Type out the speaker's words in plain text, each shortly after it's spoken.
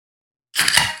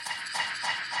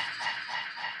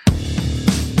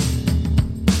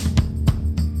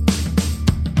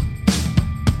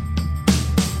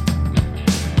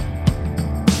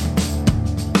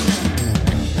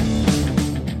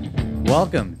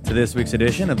Welcome to this week's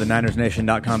edition of the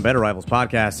NinersNation.com Better Rivals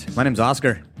podcast. My name's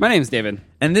Oscar. My name's David.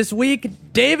 And this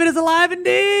week, David is alive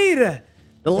indeed.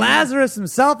 The Lazarus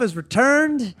himself has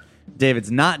returned.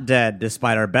 David's not dead,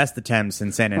 despite our best attempts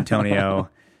in San Antonio.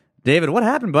 David, what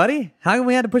happened, buddy? How come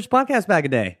we had to push the podcast back a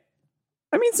day?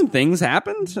 I mean, some things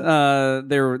happened.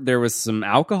 There was some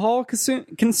alcohol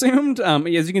consumed.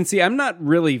 As you can see, I'm not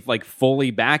really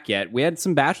fully back yet. We had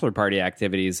some bachelor party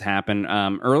activities happen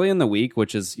early in the week,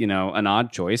 which is an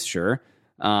odd choice, sure.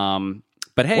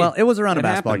 But hey, well, it was around a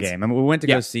basketball happens. game. I mean, we went to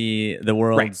go see the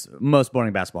world's most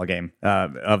boring basketball game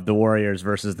of the Warriors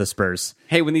versus the Spurs.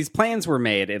 Hey, when these plans were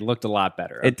made, it looked a lot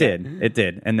better. Okay? It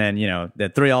did. And then the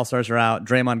three All-Stars are out.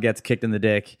 Draymond gets kicked in the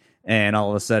dick. And all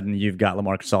of a sudden, you've got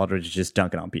LaMarcus Aldridge just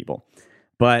dunking on people.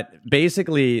 But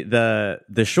basically,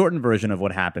 the shortened version of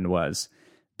what happened was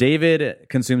David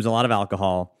consumes a lot of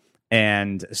alcohol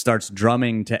and starts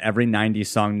drumming to every 90s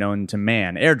song known to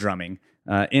man, air drumming,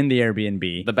 in the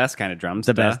Airbnb. The best kind of drums.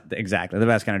 Exactly, the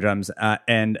best kind of drums.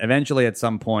 And eventually, at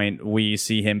some point, we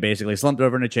see him basically slumped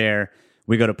over in a chair.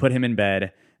 We go to put him in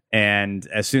bed. And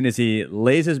as soon as he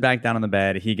lays his back down on the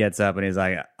bed, he gets up and he's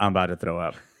like, I'm about to throw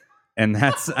up. And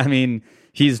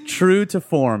he's true to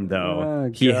form, though.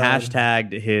 He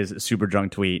hashtagged his super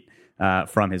drunk tweet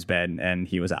from his bed, and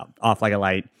he was out. Off like a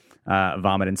light,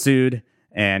 vomit ensued,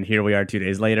 and here we are 2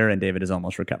 days later, and David is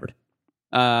almost recovered.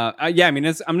 I'm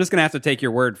just going to have to take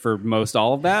your word for most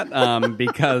all of that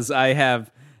because I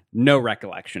have no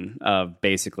recollection of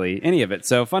basically any of it.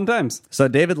 So fun times. So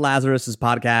David Lazarus's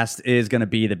podcast is going to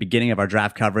be the beginning of our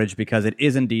draft coverage because it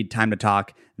is indeed time to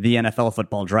talk the NFL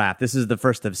football draft. This is the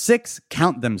first of six,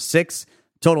 count them six,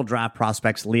 total draft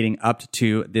prospects leading up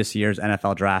to this year's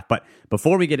NFL draft. But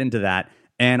before we get into that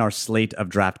and our slate of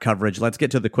draft coverage, let's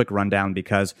get to the quick rundown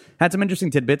because had some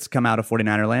interesting tidbits come out of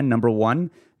 49er land. Number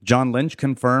one, John Lynch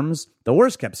confirms the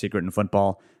worst kept secret in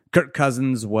football. Kirk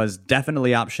Cousins was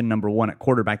definitely option number one at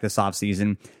quarterback this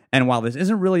offseason. And while this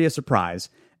isn't really a surprise,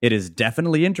 it is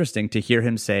definitely interesting to hear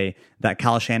him say that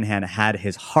Kyle Shanahan had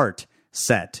his heart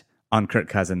set on Kirk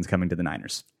Cousins coming to the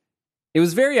Niners. It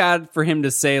was very odd for him to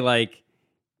say, I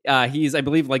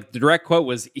believe, the direct quote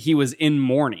was he was in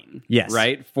mourning. Yes.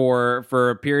 Right? For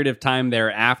a period of time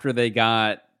there after they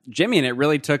got Jimmy, and it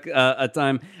really took a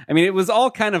time. I mean, it was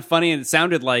all kind of funny, and it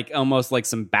sounded almost like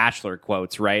some Bachelor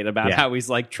quotes, right? About how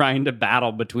he's trying to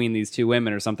battle between these two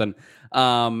women or something.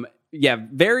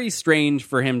 Very strange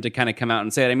for him to kind of come out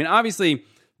and say it. I mean, obviously,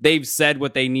 they've said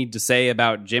what they need to say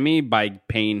about Jimmy by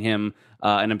paying him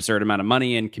an absurd amount of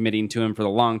money and committing to him for the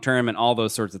long term and all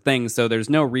those sorts of things. So there's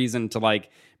no reason to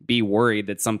be worried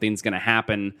that something's going to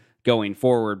happen going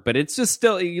forward. But it's just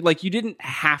still you didn't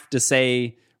have to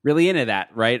say really into that,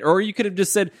 right? Or you could have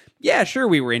just said, yeah, sure,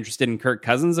 we were interested in Kirk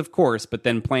Cousins, of course, but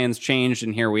then plans changed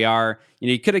and here we are.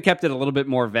 You could have kept it a little bit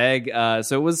more vague.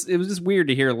 So it was just weird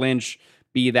to hear Lynch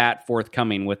be that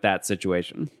forthcoming with that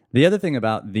situation. The other thing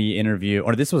about the interview,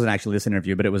 or this wasn't actually this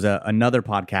interview, but it was another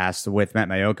podcast with Matt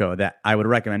Mayoko that I would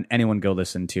recommend anyone go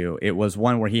listen to. It was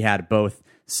one where he had both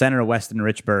Senator Weston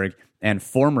Richburg and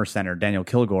former Senator Daniel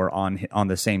Kilgore on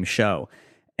the same show.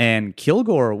 And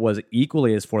Kilgore was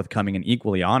equally as forthcoming and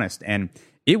equally honest. And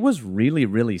it was really,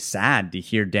 really sad to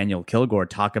hear Daniel Kilgore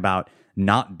talk about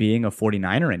not being a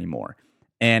 49er anymore.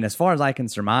 And as far as I can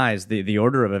surmise, the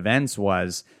order of events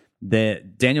was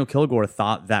that Daniel Kilgore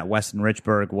thought that Weston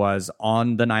Richburg was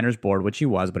on the Niners board, which he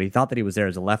was, but he thought that he was there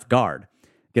as a left guard.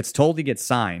 Gets told he gets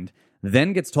signed,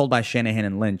 then gets told by Shanahan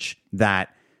and Lynch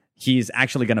that he's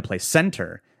actually going to play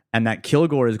center and that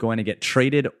Kilgore is going to get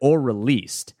traded or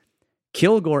released.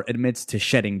 Kilgore admits to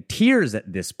shedding tears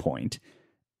at this point,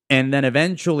 and then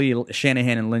eventually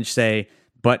Shanahan and Lynch say,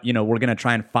 but, we're going to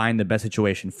try and find the best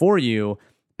situation for you.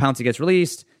 Pouncey gets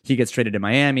released, he gets traded to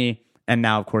Miami, and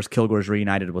now, of course, Kilgore's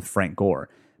reunited with Frank Gore.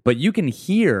 But you can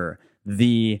hear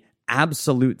the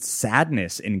absolute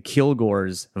sadness in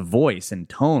Kilgore's voice and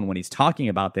tone when he's talking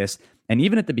about this, and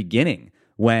even at the beginning,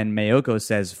 when Mayoko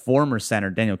says former center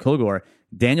Daniel Kilgore,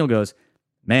 Daniel goes,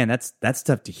 man, that's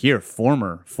tough to hear,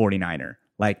 former 49er.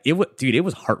 It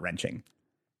was heart-wrenching.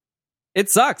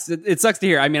 It sucks. It sucks to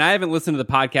hear. I mean, I haven't listened to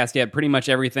the podcast yet. Pretty much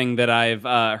everything that I've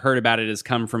heard about it has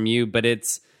come from you, but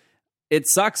it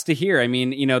sucks to hear. I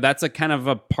mean, that's a kind of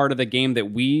a part of the game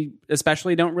that we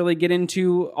especially don't really get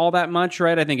into all that much,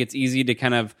 right? I think it's easy to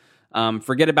kind of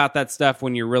forget about that stuff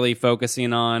when you're really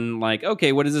focusing on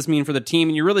okay, what does this mean for the team?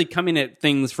 And you're really coming at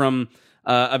things from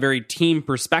a very team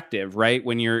perspective, right?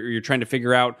 When you're trying to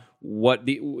figure out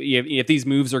if these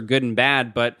moves are good and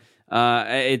bad, but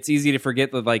it's easy to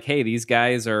forget that hey, these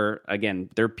guys are, again,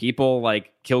 they're people.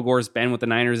 Kilgore's been with the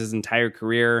Niners his entire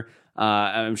career.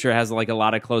 I'm sure has like a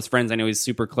lot of close friends. I know he's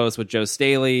super close with Joe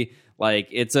Staley. Like,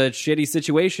 it's a shitty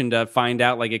situation to find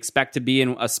out, like, expect to be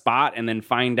in a spot and then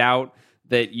find out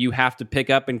that you have to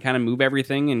pick up and kind of move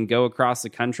everything and go across the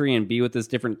country and be with this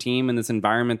different team in this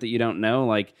environment that you don't know.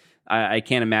 Like, I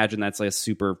can't imagine that's like a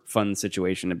super fun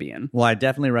situation to be in. Well, I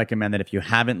definitely recommend that if you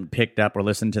haven't picked up or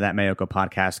listened to that Mayoko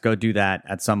podcast, go do that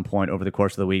at some point over the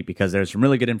course of the week, because there's some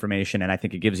really good information, and I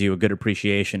think it gives you a good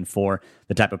appreciation for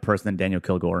the type of person that Daniel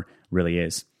Kilgore really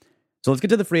is. So let's get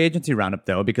to the free agency roundup,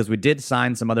 though, because we did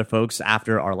sign some other folks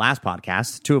after our last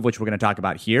podcast, two of which we're going to talk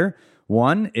about here.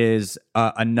 One is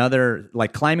another,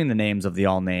 like, climbing the ranks of the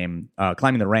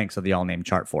all-name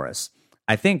chart for us.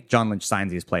 I think John Lynch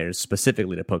signs these players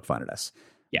specifically to poke fun at us.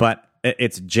 Yeah. But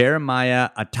it's Jeremiah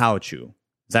Atauchu.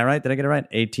 Is that right? Did I get it right?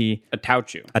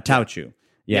 Atauchu.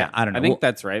 Yeah, I don't know. I think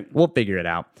that's right. We'll figure it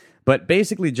out. But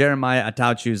basically, Jeremiah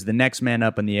Atauchu is the next man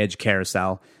up in the edge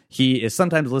carousel. He is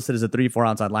sometimes listed as a 3-4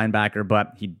 outside linebacker,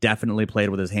 but he definitely played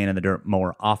with his hand in the dirt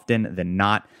more often than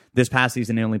not. This past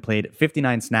season, he only played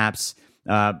 59 snaps,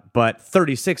 but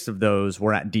 36 of those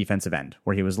were at defensive end,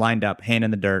 where he was lined up, hand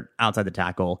in the dirt, outside the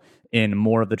tackle, in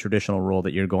more of the traditional role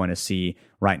that you're going to see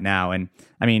right now. And,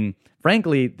 I mean,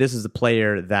 frankly, this is a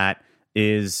player that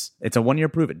it's a one-year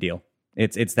prove-it deal.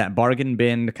 It's that bargain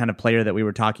bin kind of player that we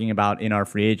were talking about in our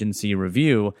free agency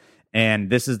review, and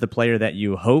this is the player that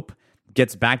you hope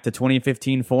gets back to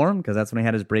 2015 form, because that's when he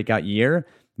had his breakout year.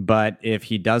 But if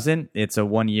he doesn't, it's a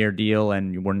one-year deal,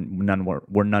 and we're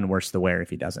none worse the wear if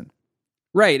he doesn't.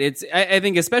 Right. I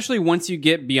think especially once you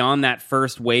get beyond that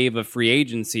first wave of free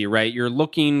agency, right, you're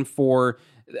looking for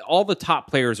all the top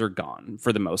players are gone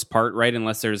for the most part, right,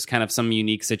 unless there's kind of some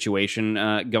unique situation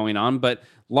going on. But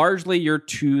largely you're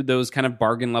to those kind of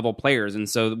bargain level players. And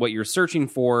so what you're searching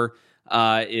for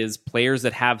is players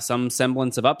that have some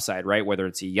semblance of upside, right? Whether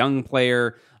it's a young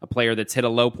player, a player that's hit a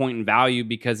low point in value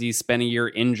because he's spent a year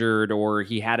injured or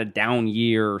he had a down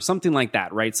year or something like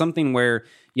that, right? Something where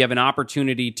you have an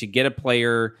opportunity to get a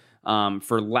player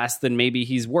for less than maybe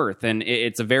he's worth. And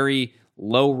it's a very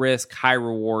low risk, high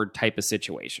reward type of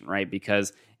situation, right?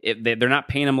 Because they're not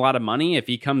paying him a lot of money. If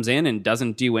he comes in and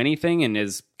doesn't do anything and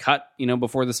is cut,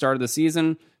 before the start of the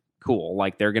season, cool.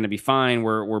 Like, they're going to be fine.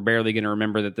 We're barely going to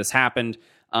remember that this happened.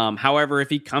 However, if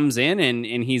he comes in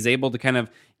and he's able to kind of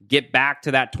get back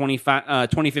to that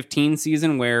 2015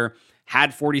 season where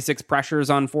had 46 pressures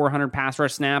on 400 pass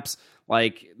rush snaps,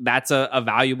 like, that's a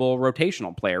valuable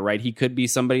rotational player, right? He could be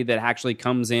somebody that actually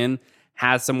comes in,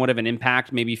 has somewhat of an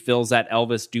impact, maybe fills that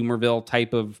Elvis Dumervil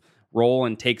type of role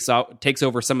and takes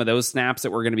over some of those snaps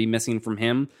that we're going to be missing from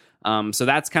him. So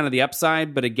that's kind of the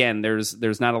upside, but again,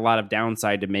 there's not a lot of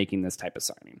downside to making this type of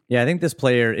signing. Yeah, I think this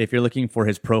player, if you're looking for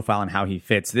his profile and how he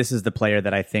fits, this is the player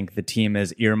that I think the team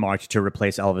has earmarked to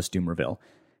replace Elvis Dumervil.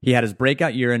 He had his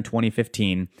breakout year in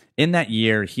 2015. In that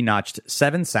year, he notched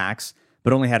 7 sacks,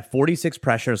 but only had 46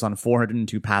 pressures on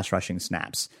 402 pass rushing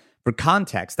snaps. For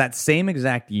context, that same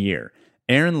exact year,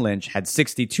 Aaron Lynch had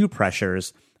 62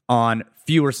 pressures on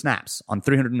fewer snaps, on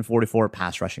 344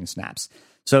 pass rushing snaps.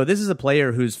 So this is a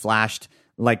player who's flashed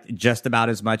like just about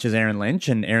as much as Aaron Lynch,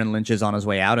 and Aaron Lynch is on his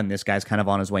way out, and this guy's kind of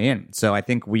on his way in. So I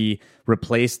think we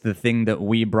replaced the thing that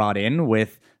we brought in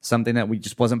with something that we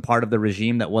just wasn't part of the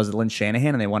regime that was Lynch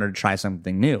Shanahan, and they wanted to try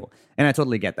something new. And I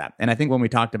totally get that. And I think when we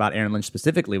talked about Aaron Lynch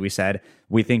specifically, we said,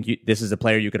 we think this is a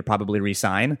player you could probably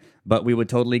re-sign, but we would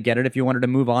totally get it if you wanted to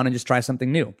move on and just try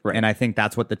something new. Right. And I think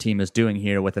that's what the team is doing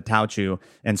here with Atauchu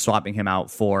and swapping him out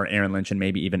for Aaron Lynch and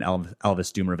maybe even Elvis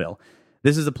Dumervil.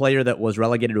 This is a player that was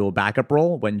relegated to a backup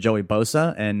role when Joey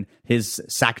Bosa and his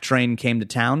sack train came to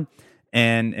town.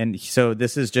 And so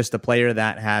this is just a player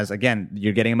that has, again,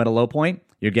 you're getting him at a low point.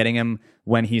 You're getting him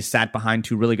when he's sat behind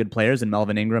two really good players in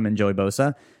Melvin Ingram and Joey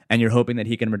Bosa, and you're hoping that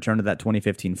he can return to that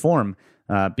 2015 form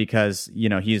because,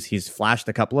 he's flashed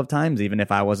a couple of times, even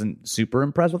if I wasn't super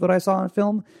impressed with what I saw on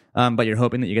film, but you're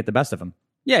hoping that you get the best of him.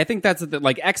 Yeah, I think that's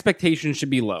like expectations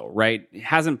should be low, right?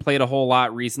 Hasn't played a whole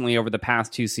lot recently over the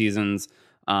past 2 seasons.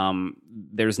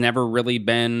 There's never really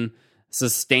been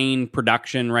sustained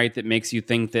production, right, that makes you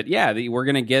think that, we're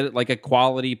going to get like a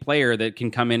quality player that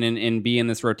can come in and be in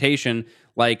this rotation.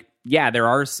 Like, there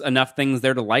are enough things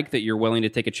there to like that you're willing to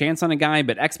take a chance on a guy,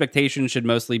 but expectations should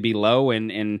mostly be low.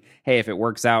 And hey, if it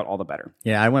works out, all the better.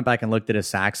 Yeah, I went back and looked at his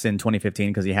sacks in 2015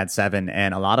 because he had 7,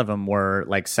 and a lot of them were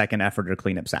like second effort or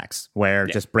cleanup sacks, where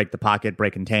just break the pocket,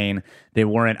 break contain. They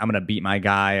weren't, I'm going to beat my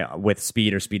guy with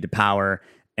speed or speed to power.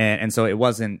 And so it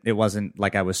wasn't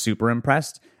like I was super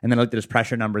impressed. And then I looked at his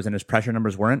pressure numbers, and his pressure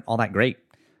numbers weren't all that great.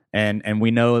 And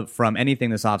we know from anything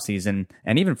this offseason,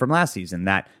 and even from last season,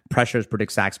 that pressures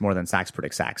predict sacks more than sacks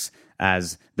predict sacks,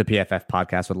 as the PFF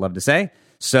podcast would love to say.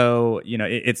 So,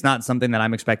 it's not something that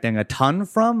I'm expecting a ton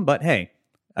from, but hey,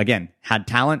 again, had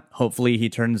talent. Hopefully he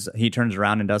turns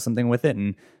around and does something with it,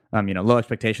 and low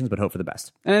expectations, but hope for the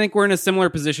best. And I think we're in a similar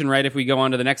position, right? If we go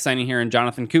on to the next signing here in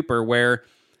Jonathan Cooper, where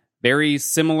very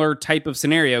similar type of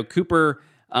scenario. Cooper,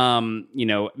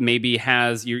 maybe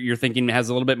you're thinking has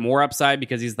a little bit more upside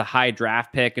because he's the high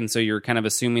draft pick, and so you're kind of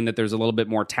assuming that there's a little bit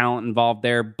more talent involved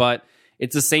there. But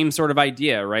it's the same sort of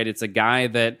idea, right? It's a guy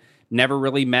that never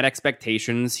really met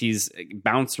expectations. He's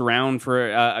bounced around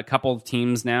for a couple of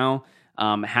teams now.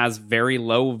 Has very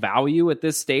low value at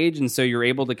this stage, and so you're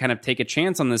able to kind of take a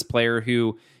chance on this player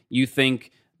who you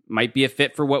think might be a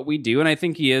fit for what we do, and I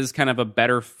think he is kind of a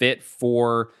better fit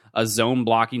for a zone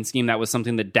blocking scheme. That was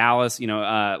something that Dallas,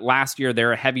 last year,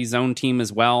 they're a heavy zone team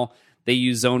as well. They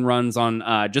use zone runs on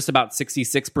just about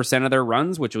 66% of their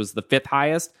runs, which was the 5th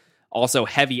highest. Also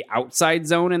heavy outside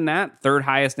zone in that, 3rd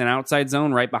highest in outside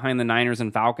zone, right behind the Niners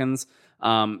and Falcons.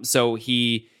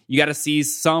 You got to see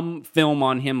some film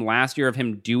on him last year of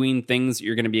him doing things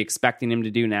you're going to be expecting him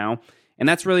to do now. And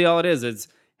that's really all it is. It's,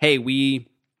 hey, we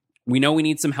know we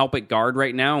need some help at guard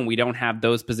right now, and we don't have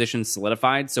those positions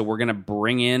solidified. So we're going to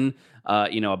bring in,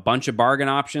 a bunch of bargain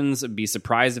options. Be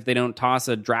surprised if they don't toss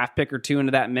a draft pick or 2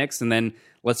 into that mix. And then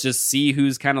let's just see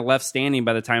who's kind of left standing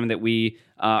by the time that we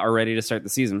are ready to start the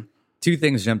season. 2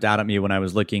 things jumped out at me when I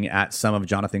was looking at some of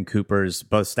Jonathan Cooper's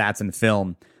both stats and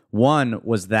film. One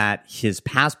was that his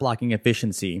pass blocking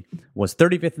efficiency was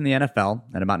 35th in the NFL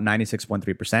at about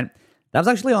 96.3%. That was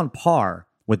actually on par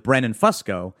with Brandon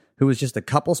Fusco, who was just a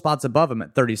couple spots above him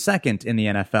at 32nd in the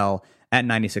NFL at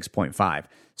 96.5.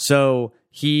 So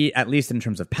he, at least in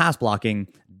terms of pass blocking,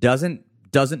 doesn't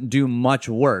do much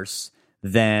worse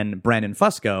than Brandon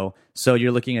Fusco. So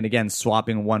you're looking at, again,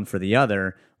 swapping one for the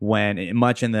other, when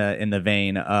much in the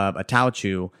vein of a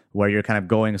Tauchu, where you're kind of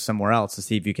going somewhere else to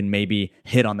see if you can maybe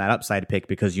hit on that upside pick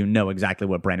because you know exactly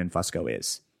what Brandon Fusco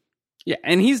is. Yeah,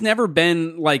 and he's never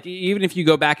been, like, even if you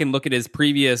go back and look at his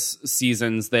previous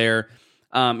seasons there,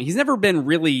 he's never been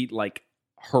really, like,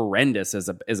 horrendous as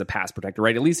a pass protector,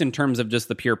 right? At least in terms of just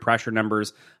the pure pressure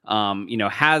numbers.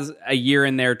 Has a year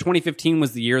in there. 2015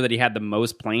 was the year that he had the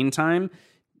most playing time.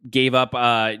 Gave up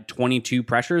 22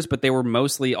 pressures, but they were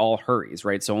mostly all hurries,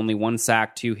 right? So only 1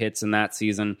 sack, 2 hits in that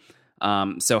season.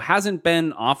 So hasn't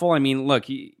been awful. I mean, look,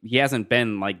 he hasn't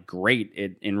been like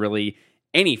great in really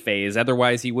any phase.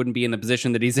 Otherwise, he wouldn't be in the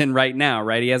position that he's in right now,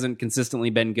 right? He hasn't consistently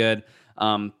been good.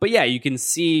 But yeah, you can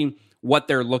see what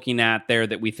they're looking at there,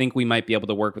 that we think we might be able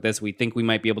to work with this. We think we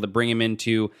might be able to bring him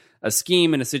into a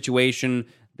scheme and a situation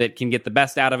that can get the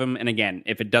best out of him. And again,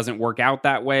 if it doesn't work out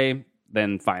that way,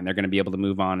 then fine, they're going to be able to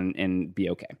move on and be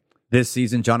okay. This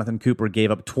season, Jonathan Cooper gave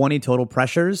up 20 total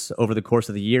pressures over the course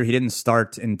of the year. He didn't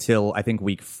start until, I think,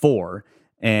 week 4.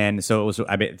 And so it was,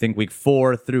 I think, week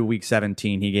 4 through week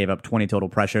 17, he gave up 20 total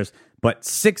pressures. But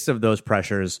 6 of those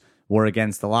pressures were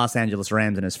against the Los Angeles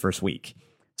Rams in his first week.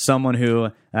 Someone who,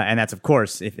 and that's, of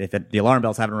course, if the alarm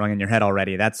bells haven't rung in your head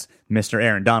already, that's Mr.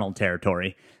 Aaron Donald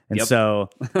territory. And yep. So,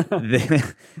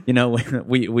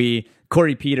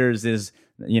 Corey Peters is,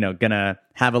 gonna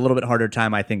have a little bit harder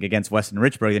time, I think, against Weston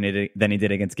Richburg than he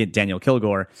did against Daniel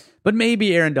Kilgore. But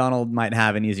maybe Aaron Donald might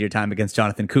have an easier time against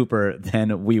Jonathan Cooper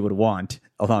than we would want.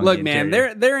 Look, man,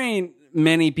 there ain't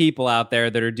many people out there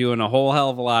that are doing a whole hell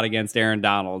of a lot against Aaron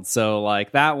Donald. So,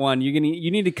 like, that one, you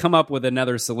need to come up with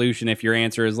another solution if your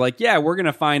answer is like, yeah, we're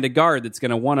gonna find a guard that's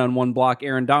gonna one-on-one block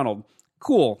Aaron Donald.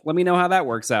 Cool. Let me know how that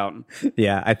works out.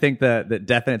 Yeah, I think the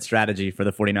definite strategy for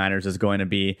the 49ers is going to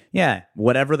be,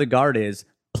 whatever the guard is,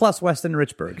 plus Weston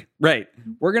Richburg. Right.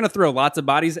 We're going to throw lots of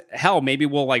bodies. Hell, maybe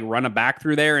we'll like run a back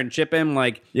through there and chip him.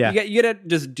 Like, you got to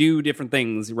just do different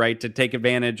things, right, to take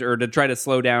advantage or to try to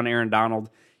slow down Aaron Donald.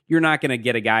 You're not going to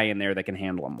get a guy in there that can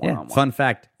handle him one-on-one. Fun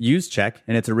fact, Juszczyk,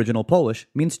 in its original Polish,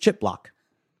 means chip block.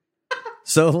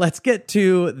 So let's get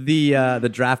to the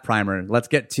draft primer. Let's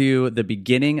get to the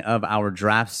beginning of our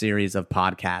draft series of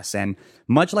podcasts. And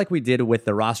much like we did with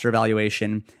the roster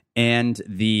evaluation and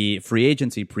the free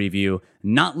agency preview,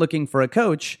 not looking for a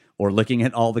coach or looking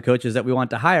at all the coaches that we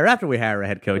want to hire after we hire a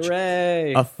head coach,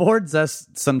 Hooray, affords us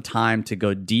some time to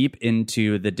go deep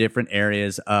into the different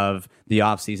areas of the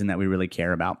offseason that we really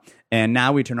care about. And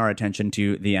now we turn our attention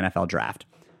to the NFL draft.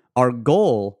 Our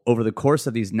goal over the course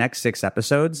of these next 6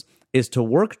 episodes is to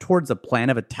work towards a plan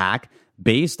of attack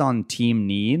based on team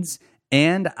needs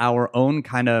and our own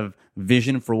kind of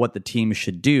vision for what the team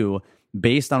should do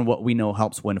based on what we know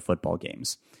helps win football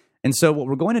games. And so what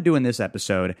we're going to do in this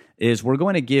episode is we're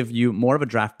going to give you more of a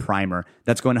draft primer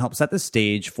that's going to help set the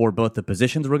stage for both the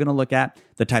positions we're going to look at,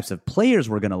 the types of players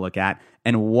we're going to look at,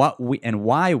 and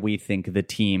why we think the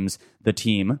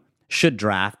team should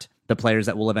draft the players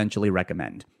that we'll eventually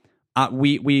recommend.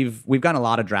 We've gotten a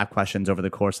lot of draft questions over the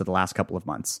course of the last couple of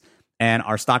months, and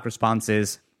our stock response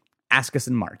is ask us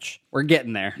in March. We're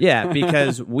getting there. Yeah,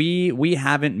 because we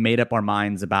haven't made up our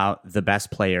minds about the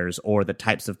best players or the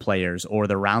types of players or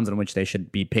the rounds in which they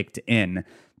should be picked in,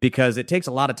 because it takes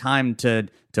a lot of time to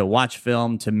watch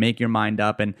film, to make your mind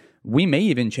up, and we may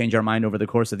even change our mind over the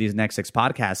course of these next 6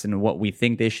 podcasts and what we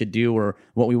think they should do or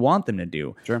what we want them to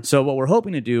do. Sure. So what we're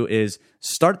hoping to do is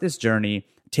start this journey,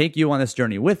 take you on this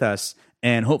journey with us,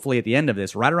 and hopefully at the end of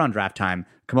this, right around draft time,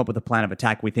 come up with a plan of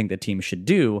attack we think the team should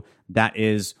do that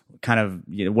is kind of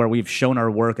where we've shown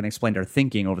our work and explained our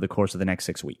thinking over the course of the next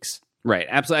 6 weeks. Right.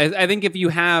 Absolutely. I think if you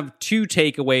have 2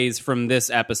 takeaways from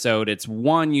this episode, it's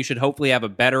one, you should hopefully have a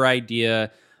better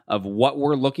idea of what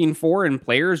we're looking for in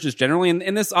players just generally.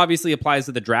 And this obviously applies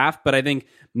to the draft, but I think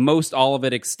most all of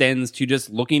it extends to just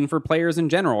looking for players in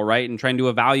general, right? And trying to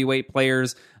evaluate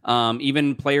players,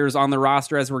 even players on the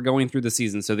roster as we're going through the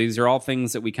season. So these are all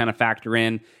things that we kind of factor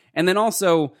in. And then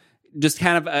also just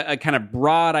kind of a kind of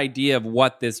broad idea of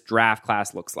what this draft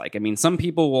class looks like. I mean, some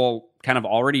people will kind of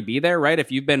already be there, right? If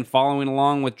you've been following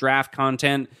along with draft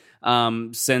content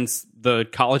since the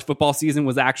college football season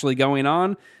was actually going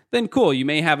on, then cool, you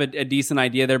may have a decent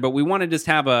idea there, but we want to just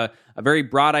have a very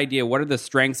broad idea. What are the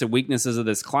strengths and weaknesses of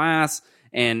this class,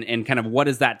 and kind of what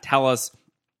does that tell us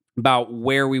about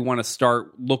where we want to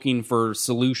start looking for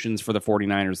solutions for the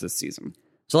 49ers this season?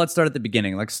 So let's start at the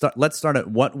beginning. Let's start at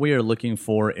what we are looking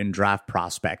for in draft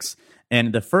prospects.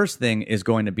 And the first thing is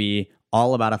going to be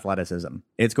all about athleticism.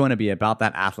 It's going to be about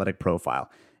that athletic profile.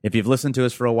 If you've listened to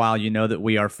us for a while, you know that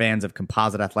we are fans of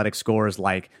composite athletic scores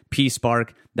like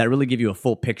P-Spark that really give you a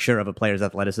full picture of a player's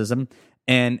athleticism.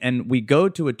 And we go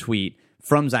to a tweet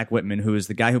from Zach Whitman, who is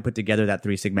the guy who put together that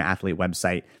 3 Sigma Athlete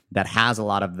website that has a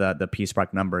lot of the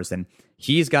P-Spark numbers. And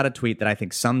he's got a tweet that I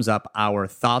think sums up our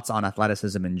thoughts on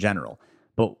athleticism in general.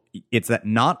 But it's that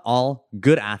not all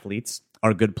good athletes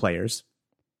are good players.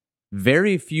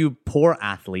 Very few poor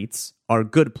athletes are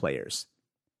good players.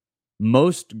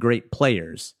 Most great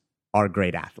players are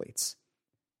great athletes.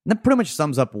 And that pretty much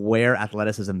sums up where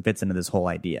athleticism fits into this whole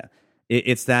idea.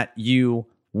 It's that you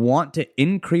want to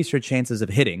increase your chances of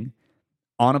hitting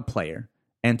on a player,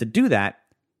 and to do that,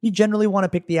 you generally want to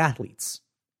pick the athletes.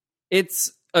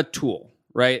 It's a tool,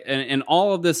 right? And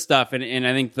all of this stuff, and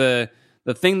I think the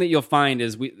thing that you'll find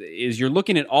is you're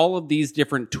looking at all of these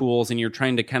different tools and you're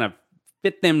trying to kind of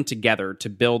fit them together to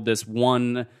build this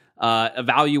one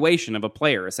evaluation of a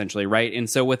player, essentially, right? And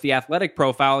so with the athletic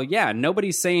profile, yeah,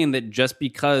 nobody's saying that just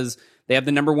because they have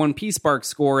the number 1 P-Spark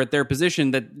score at their position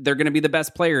that they're going to be the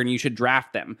best player and you should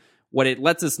draft them. What it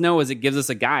lets us know is it gives us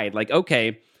a guide. Like,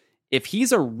 okay, if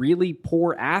he's a really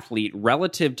poor athlete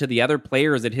relative to the other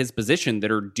players at his position that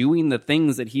are doing the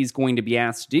things that he's going to be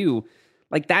asked to do,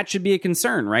 like that should be a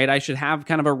concern, right? I should have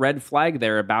kind of a red flag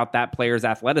there about that player's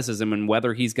athleticism and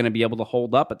whether he's going to be able to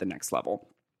hold up at the next level.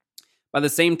 By the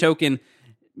same token,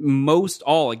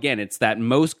 it's that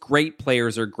most great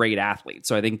players are great athletes.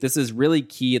 So I think this is really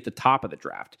key at the top of the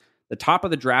draft. The top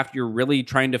of the draft, you're really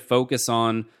trying to focus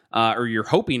on, or you're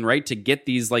hoping, right, to get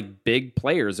these like big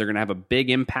players. They're going to have a big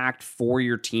impact for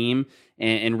your team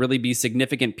and really be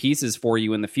significant pieces for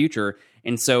you in the future.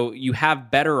 And so you have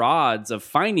better odds of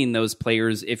finding those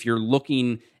players if you're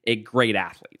looking at great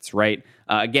athletes, right?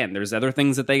 Again, there's other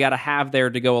things that they got to have there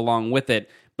to go along with it,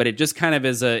 but it just kind of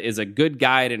is a good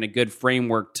guide and a good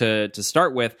framework to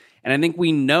start with. And I think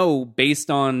we know,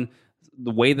 based on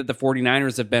the way that the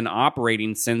 49ers have been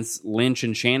operating since Lynch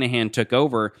and Shanahan took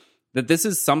over, that this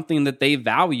is something that they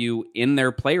value in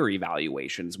their player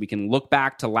evaluations. We can look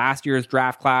back to last year's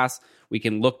draft class. We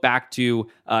can look back to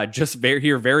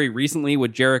very recently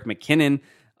with Jerick McKinnon.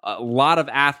 A lot of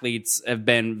athletes have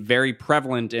been very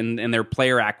prevalent in their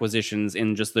player acquisitions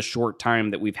in just the short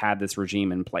time that we've had this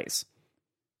regime in place.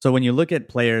 So when you look at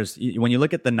players, when you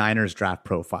look at the Niners draft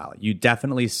profile, you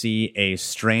definitely see a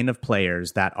strain of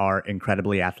players that are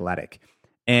incredibly athletic.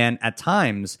 And at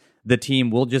times, the team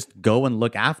will just go and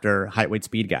look after height, weight,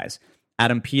 speed guys.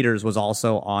 Adam Peters was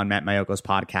also on Matt Mayoko's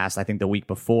podcast, I think the week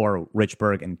before,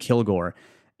 Richburg and Kilgore,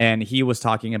 and he was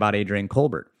talking about Adrian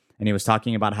Colbert. And he was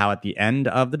talking about how at the end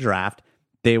of the draft,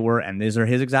 they were, and these are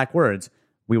his exact words,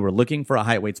 we were looking for a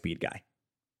height, weight, speed guy.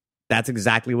 That's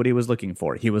exactly what he was looking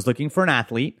for. He was looking for an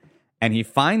athlete, and he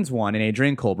finds one in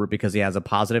Adrian Colbert because he has a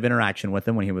positive interaction with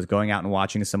him when he was going out and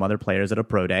watching some other players at a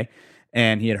pro day.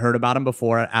 And he had heard about him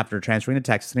before after transferring to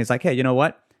Texas. And he's like, hey, you know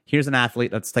what? Here's an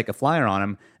athlete. Let's take a flyer on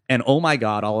him. And oh my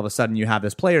God, all of a sudden you have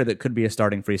this player that could be a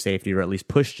starting free safety, or at least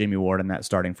push Jimmy Ward in that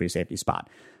starting free safety spot.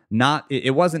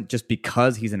 It wasn't just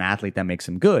because he's an athlete that makes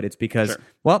him good. It's because,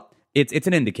 well, It's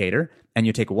an indicator, and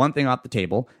you take one thing off the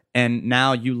table, and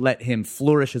now you let him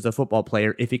flourish as a football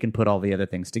player if he can put all the other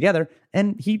things together.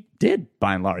 And he did,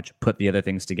 by and large, put the other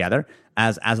things together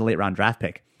as a late-round draft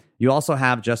pick. You also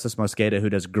have Justice Mosqueda, who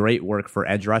does great work for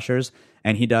edge rushers,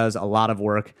 and he does a lot of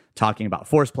work talking about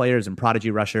force players and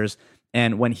prodigy rushers.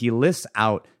 And when he lists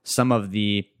out some of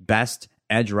the best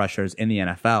edge rushers in the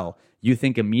NFL, you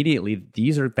think immediately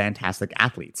these are fantastic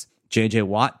athletes. J.J.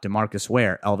 Watt, DeMarcus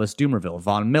Ware, Elvis Dumervil,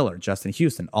 Von Miller, Justin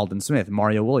Houston, Alden Smith,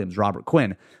 Mario Williams, Robert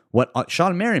Quinn. What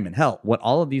Sean Merriman, what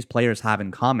all of these players have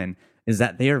in common is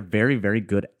that they are very, very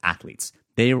good athletes.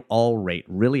 They all rate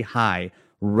really high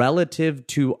relative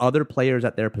to other players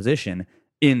at their position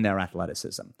in their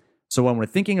athleticism. So when we're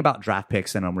thinking about draft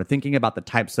picks and when we're thinking about the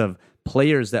types of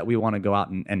players that we want to go out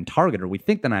and target, or we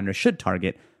think the Niners should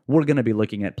target, we're going to be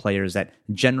looking at players that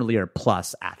generally are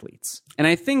plus athletes. And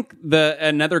I think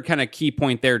another kind of key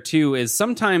point there too is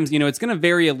sometimes, it's going to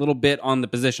vary a little bit on the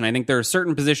position. I think there are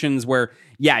certain positions where,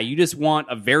 you just want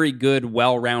a very good,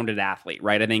 well-rounded athlete,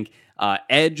 right? I think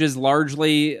edge is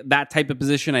largely that type of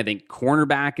position. I think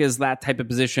cornerback is that type of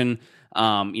position.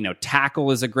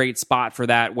 Tackle is a great spot for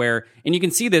that, and you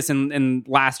can see this in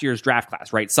last year's draft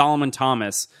class, right? Solomon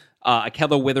Thomas,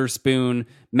 Ahkello Witherspoon,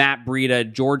 Matt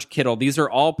Breida, George Kittle. These are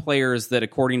all players that,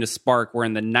 according to Spark, were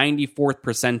in the 94th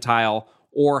percentile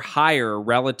or higher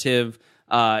relative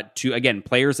to, again,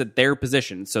 players at their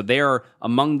position. So they are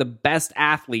among the best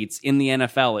athletes in the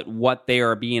NFL at what they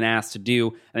are being asked to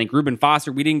do. I think Reuben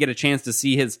Foster, we didn't get a chance to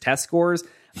see his test scores.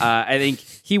 I think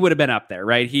he would have been up there,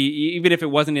 right? Even if it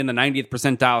wasn't in the 90th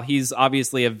percentile, he's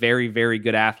obviously a very, very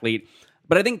good athlete.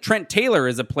 But I think Trent Taylor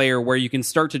is a player where you can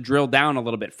start to drill down a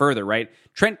little bit further, right?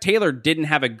 Trent Taylor didn't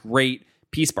have a great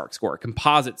P-Spark score,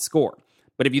 composite score.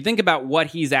 But if you think about what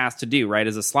he's asked to do, right,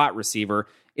 as a slot receiver,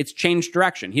 it's changed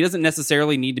direction. He doesn't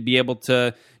necessarily need to be able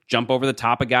to jump over the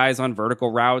top of guys on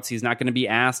vertical routes. He's not going to be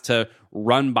asked to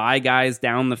run by guys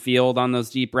down the field on those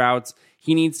deep routes.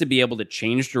 He needs to be able to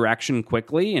change direction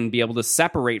quickly and be able to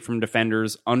separate from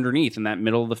defenders underneath in that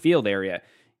middle of the field area.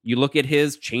 You look at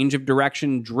his change of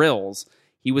direction drills.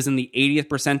 He was in the 80th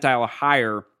percentile or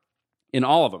higher in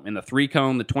all of them. In the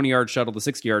 3-cone, the 20-yard shuttle, the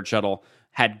 60-yard shuttle.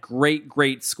 Had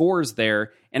great scores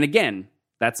there. And again,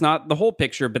 that's not the whole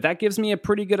picture, but that gives me a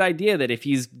pretty good idea that if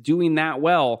he's doing that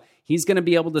well, he's going to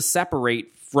be able to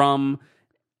separate from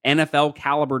NFL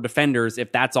caliber defenders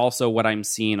if that's also what I'm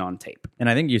seeing on tape. And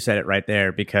I think you said it right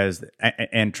there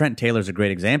and Trent Taylor's a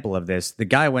great example of this. The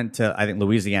guy went to, I think,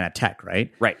 Louisiana Tech,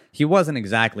 right? Right. He wasn't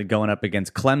exactly going up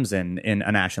against Clemson in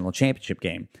a national championship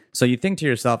game. So you think to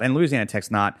yourself, and Louisiana Tech's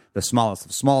not the smallest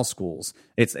of small schools.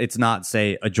 It's not,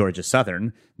 say, a Georgia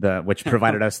Southern, which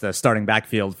provided us the starting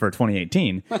backfield for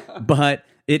 2018, but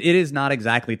it is not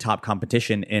exactly top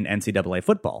competition in NCAA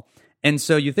football. And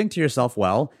so you think to yourself,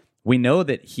 well, we know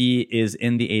that he is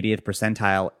in the 80th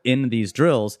percentile in these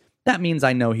drills. That means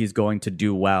I know he's going to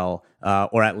do well,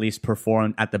 or at least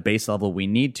perform at the base level we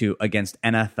need to against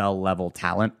NFL level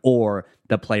talent or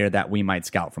the player that we might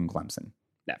scout from Clemson.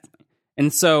 Definitely.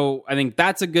 And so I think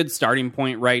that's a good starting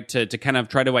point, right? To kind of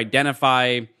try to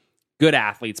identify good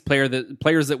athletes, players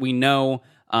that we know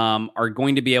are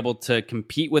going to be able to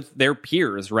compete with their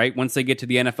peers, right? Once they get to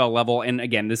the NFL level. And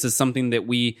again, this is something that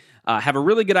we have a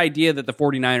really good idea that the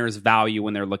 49ers value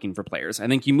when they're looking for players. I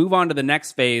think you move on to the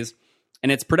next phase,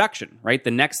 and it's production, right?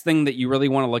 The next thing that you really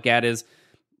want to look at is,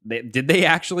 did they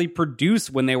actually produce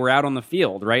when they were out on the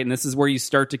field, right? And this is where you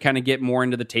start to kind of get more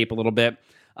into the tape a little bit.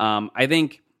 I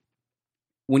think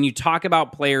when you talk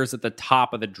about players at the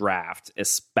top of the draft,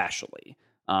 especially,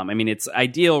 it's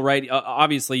ideal, right?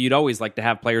 Obviously, you'd always like to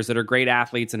have players that are great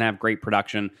athletes and have great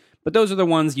production, but those are the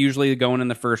ones usually going in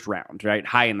the first round, right?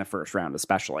 High in the first round,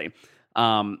 especially.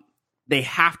 They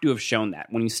have to have shown that.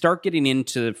 When you start getting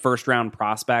into first round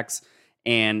prospects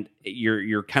and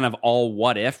you're kind of all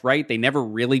what if, right? They never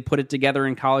really put it together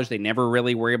in college. They never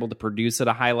really were able to produce at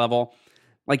a high level.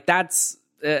 Like, that's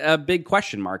a big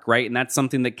question mark, right? And that's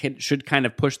something that should kind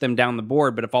of push them down the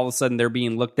board. But if all of a sudden they're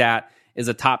being looked at as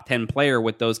a top 10 player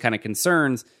with those kind of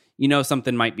concerns,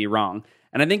 something might be wrong.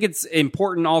 And I think it's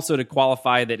important also to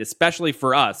qualify that, especially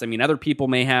for us. Other people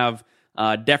may have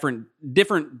different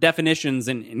definitions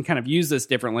and kind of use this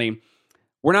differently.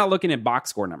 We're not looking at box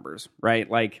score numbers, right?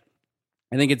 Like,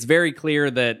 I think it's very clear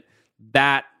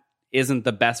that isn't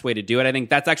the best way to do it. I think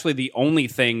that's actually the only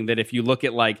thing that, if you look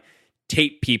at like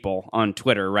tape people on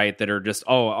Twitter, right, that are just,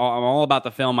 I'm all about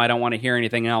the film, I don't want to hear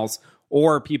anything else,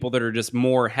 or people that are just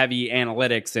more heavy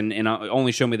analytics and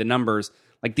only show me the numbers.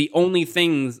 Like, the only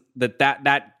things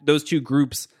that those two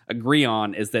groups agree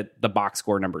on is that the box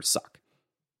score numbers suck.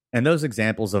 And those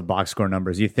examples of box score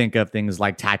numbers, you think of things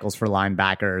like tackles for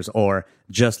linebackers, or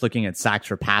just looking at sacks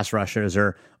for pass rushers,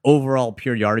 or overall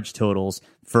pure yardage totals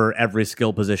for every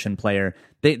skill position player.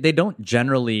 They don't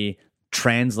generally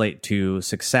translate to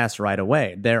success right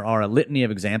away. There are a litany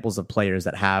of examples of players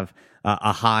that have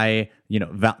a high,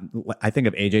 I think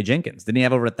of AJ Jenkins. Didn't he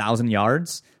have over 1,000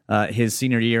 yards his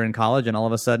senior year in college, and all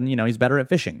of a sudden, he's better at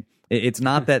fishing? It's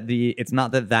not that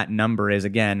that number is,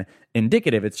 again,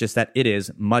 indicative. It's just that it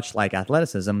is, much like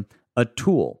athleticism, a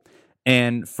tool.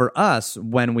 And for us,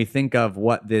 when we think of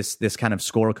what this kind of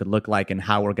score could look like and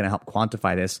how we're going to help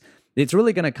quantify this, it's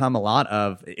really going to come a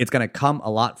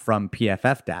lot from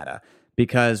PFF data.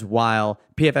 Because while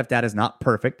PFF data is not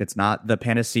perfect, it's not the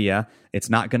panacea, it's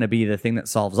not going to be the thing that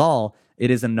solves all, it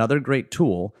is another great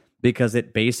tool because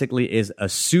it basically is a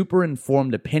super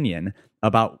informed opinion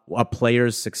about a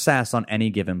player's success on any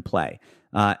given play.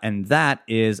 And that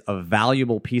is a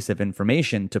valuable piece of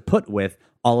information to put with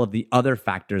all of the other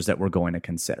factors that we're going to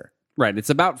consider. Right. It's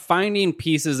about finding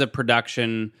pieces of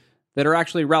production that are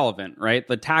actually relevant, right?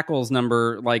 The tackles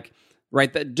number,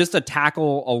 right, just a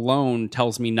tackle alone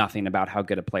tells me nothing about how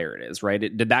good a player it is, right?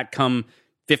 Did that come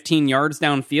 15 yards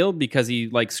downfield because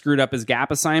he screwed up his gap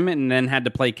assignment and then had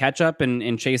to play catch up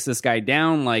and chase this guy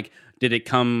down? Did it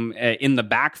come in the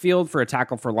backfield for a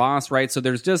tackle for loss, right? So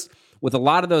there's just, with a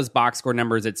lot of those box score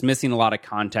numbers, it's missing a lot of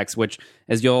context, which,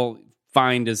 as you'll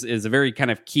find, is a very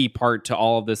kind of key part to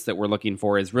all of this that we're looking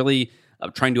for, is really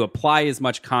trying to apply as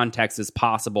much context as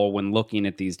possible when looking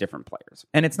at these different players.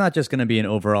 And it's not just going to be an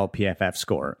overall PFF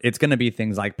score. It's going to be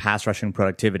things like pass rushing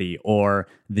productivity, or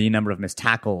the number of missed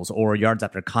tackles, or yards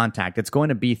after contact. It's going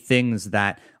to be things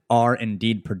that are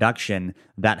indeed production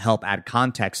that help add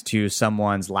context to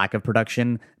someone's lack of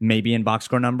production, maybe in box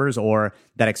score numbers, or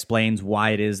that explains why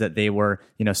it is that they were,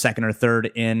 second or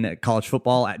third in college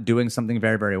football at doing something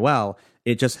very, very well.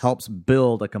 It just helps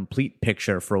build a complete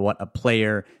picture for what a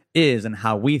player is and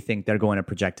how we think they're going to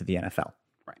project to the NFL.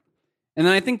 Right. And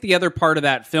then I think the other part of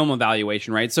that film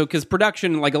evaluation, right? So, because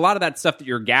production, a lot of that stuff that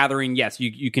you're gathering, yes,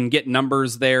 you can get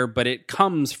numbers there, but it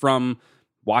comes from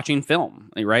watching film,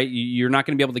 right? You're not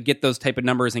going to be able to get those type of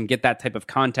numbers and get that type of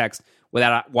context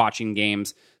without watching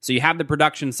games. So you have the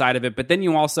production side of it, but then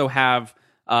you also have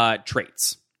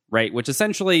traits, right? Which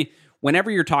essentially,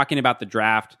 whenever you're talking about the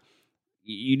draft,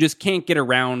 you just can't get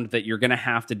around that you're going to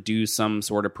have to do some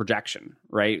sort of projection,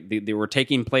 right? They were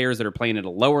taking players that are playing at a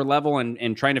lower level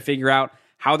and trying to figure out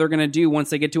how they're going to do once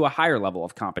they get to a higher level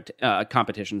of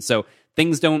competition. So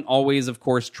things don't always, of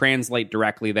course, translate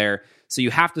directly there. So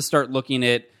you have to start looking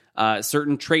at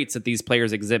certain traits that these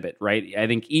players exhibit, right? I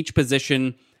think each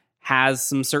position has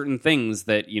some certain things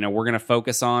that, we're going to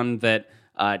focus on that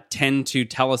tend to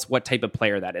tell us what type of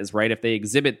player that is, right? If they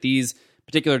exhibit these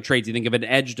particular traits, you think of an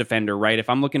edge defender, right? If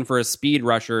I'm looking for a speed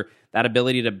rusher, that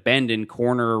ability to bend and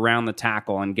corner around the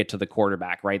tackle and get to the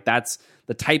quarterback, right? That's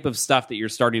the type of stuff that you're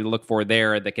starting to look for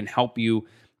there that can help you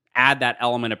add that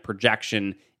element of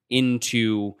projection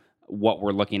into what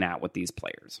we're looking at with these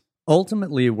players.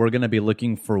 Ultimately, we're going to be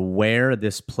looking for where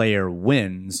this player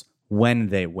wins when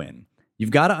they win.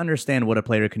 You've got to understand what a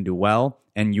player can do well,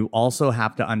 and you also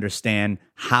have to understand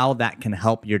how that can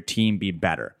help your team be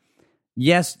better.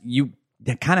 Yes, you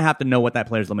kind of have to know what that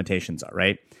player's limitations are,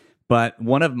 right? But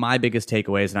one of my biggest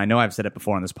takeaways, and I know I've said it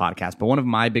before on this podcast, but one of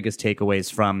my biggest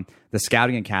takeaways from the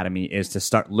Scouting Academy is to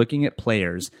start looking at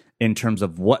players in terms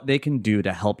of what they can do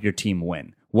to help your team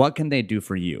win. What can they do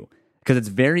for you? Because it's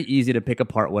very easy to pick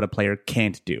apart what a player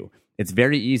can't do. It's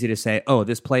very easy to say, oh,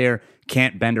 this player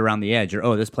can't bend around the edge, or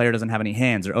oh, this player doesn't have any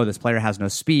hands, or oh, this player has no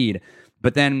speed.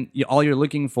 But then all you're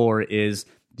looking for is,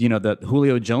 the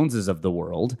Julio Joneses of the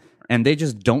world, and they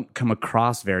just don't come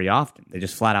across very often. They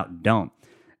just flat out don't.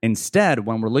 Instead,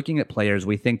 when we're looking at players,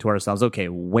 we think to ourselves, okay,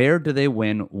 where do they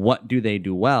win? What do they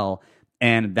do well?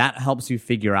 And that helps you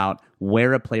figure out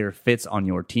where a player fits on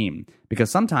your team. Because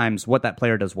sometimes what that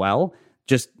player does well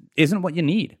just isn't what you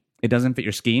need. It doesn't fit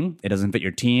your scheme. It doesn't fit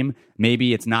your team.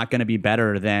 Maybe it's not going to be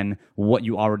better than what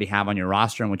you already have on your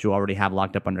roster and what you already have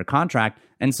locked up under contract.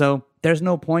 And so there's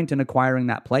no point in acquiring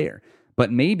that player.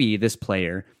 But maybe this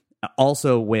player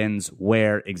also wins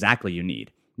where exactly you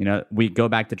need. We go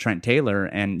back to Trent Taylor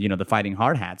and, the Fighting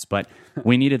Hard Hats, but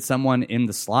we needed someone in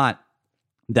the slot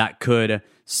that could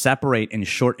separate in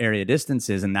short area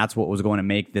distances, and that's what was going to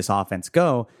make this offense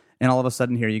go. And all of a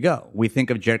sudden, here you go. We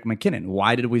think of Jerick McKinnon.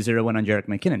 Why did we zero in on Jerick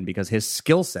McKinnon? Because his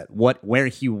skill set, where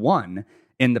he won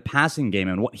in the passing game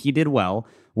and what he did well,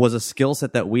 was a skill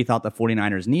set that we thought the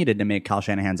 49ers needed to make Kyle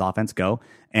Shanahan's offense go.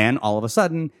 And all of a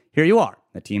sudden, here you are.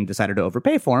 The team decided to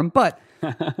overpay for him. But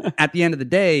at the end of the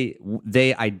day,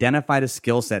 they identified a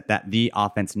skill set that the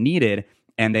offense needed,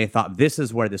 and they thought this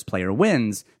is where this player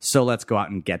wins, so let's go out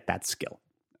and get that skill.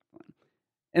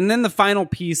 And then the final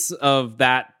piece of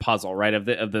that puzzle, right, of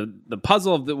the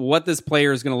puzzle of what this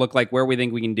player is going to look like, where we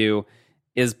think we can do,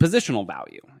 is positional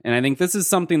value. And I think this is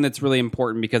something that's really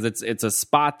important because it's a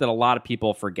spot that a lot of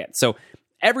people forget. So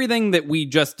everything that we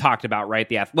just talked about, right,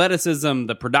 the athleticism,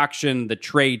 the production, the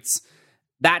traits,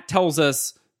 that tells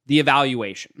us the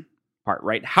evaluation part,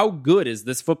 right? How good is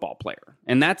this football player?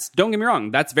 And that's, don't get me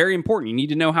wrong, that's very important. You need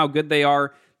to know how good they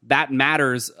are. That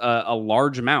matters a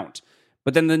large amount.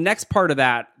 But then the next part of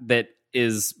that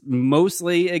is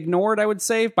mostly ignored, I would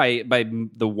say, by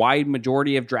the wide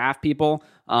majority of draft people,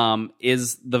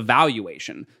 is the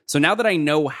valuation. So now that I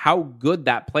know how good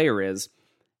that player is,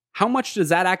 how much does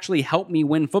that actually help me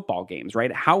win football games,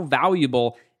 right? How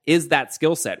valuable is that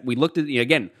skill set? We looked at,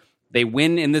 again, they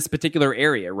win in this particular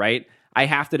area, right? I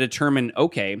have to determine,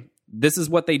 okay, this is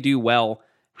what they do well.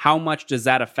 How much does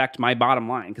that affect my bottom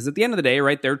line? Because at the end of the day,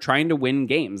 right, they're trying to win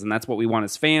games, and that's what we want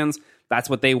as fans. That's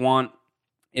what they want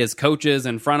as coaches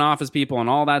and front office people and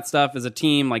all that stuff as a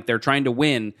team. Like, they're trying to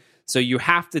win. So you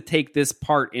have to take this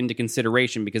part into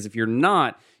consideration, because if you're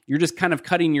not, you're just kind of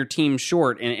cutting your team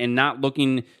short and not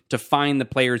looking to find the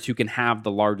players who can have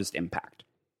the largest impact.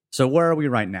 So where are we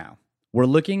right now? We're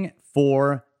looking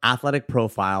for athletic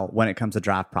profile when it comes to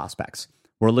draft prospects.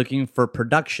 We're looking for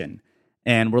production,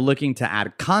 and we're looking to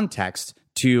add context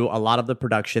to a lot of the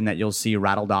production that you'll see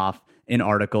rattled off in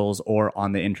articles or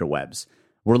on the interwebs.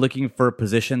 We're looking for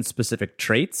position-specific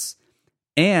traits,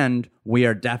 and we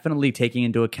are definitely taking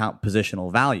into account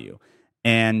positional value.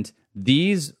 And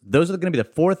those are going to be the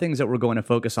four things that we're going to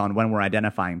focus on when we're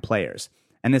identifying players.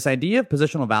 And this idea of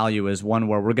positional value is one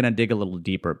where we're going to dig a little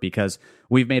deeper, because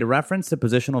we've made a reference to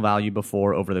positional value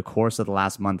before over the course of the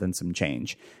last month and some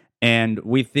change. And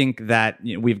we think that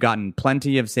we've gotten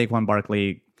plenty of Saquon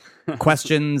Barkley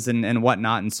questions and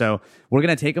whatnot. And so we're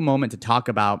going to take a moment to talk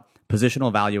about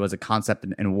positional value as a concept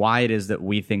and why it is that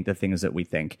we think the things that we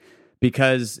think.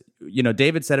 Because,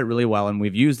 David said it really well, and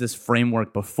we've used this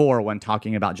framework before when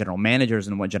talking about general managers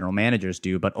and what general managers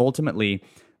do. But ultimately,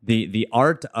 the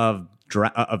art of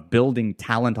building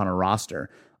talent on a roster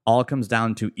all comes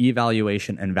down to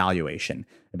evaluation and valuation.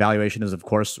 Evaluation is, of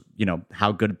course,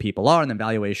 how good people are, and then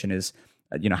valuation is,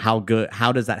 how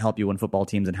does that help you win football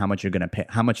teams, and how much you're going to pay,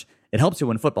 how much it helps you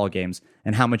win football games,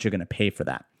 and how much you're going to pay for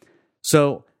that.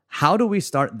 So how do we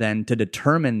start then to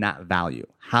determine that value?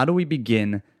 How do we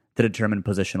begin to determine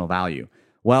positional value?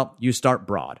 Well, you start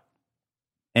broad.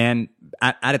 And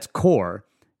at its core,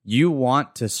 you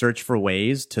want to search for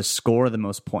ways to score the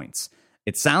most points.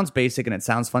 It sounds basic and it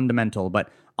sounds fundamental, but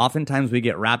oftentimes we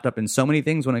get wrapped up in so many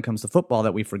things when it comes to football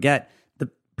that we forget the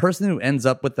person who ends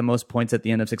up with the most points at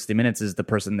the end of 60 minutes is the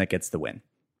person that gets the win.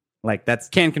 Like, that's...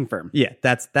 Can confirm. Yeah,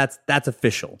 that's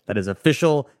official. That is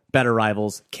official Better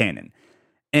Rivals canon.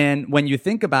 And when you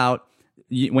think about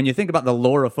the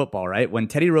lore of football, right? When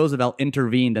Teddy Roosevelt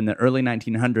intervened in the early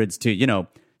 1900s to,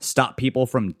 stop people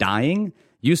from dying,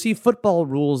 you see football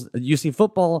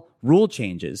rule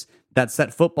changes that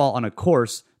set football on a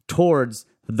course towards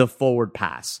the forward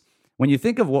pass. When you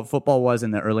think of what football was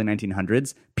in the early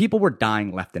 1900s, people were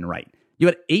dying left and right. You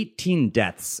had 18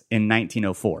 deaths in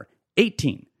 1904.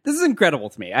 18. This is incredible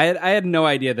to me. I had no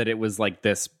idea that it was like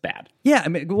this bad. Yeah,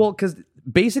 because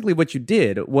basically what you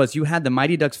did was you had the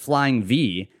Mighty Ducks flying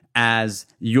V as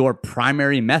your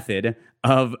primary method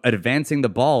of advancing the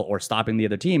ball or stopping the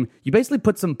other team. You basically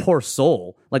put some poor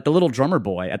soul, like the little drummer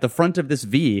boy, at the front of this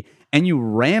V, and you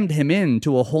rammed him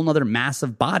into a whole nother mass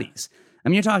of bodies. I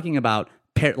mean, you're talking about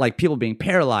like people being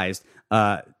paralyzed,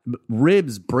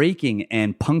 ribs breaking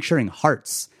and puncturing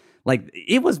hearts. Like,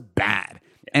 it was bad.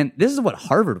 And this is what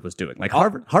Harvard was doing. Like,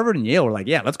 Harvard and Yale were like,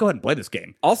 yeah, let's go ahead and play this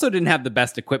game. Also didn't have the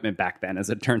best equipment back then, as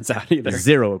it turns out, either.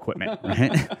 Zero equipment,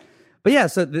 right? But yeah,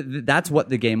 so that's what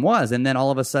the game was. And then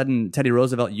all of a sudden, Teddy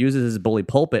Roosevelt uses his bully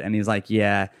pulpit, and he's like,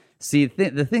 yeah, see,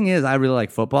 the thing is, I really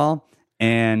like football,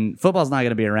 and football's not going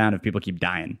to be around if people keep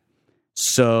dying.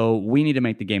 So we need to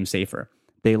make the game safer.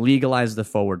 They legalize the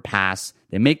forward pass.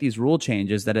 They make these rule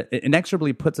changes that it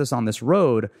inexorably puts us on this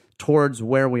road towards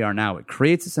where we are now. It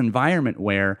creates this environment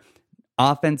where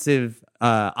offensive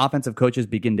coaches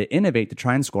begin to innovate to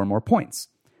try and score more points.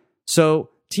 So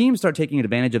teams start taking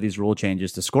advantage of these rule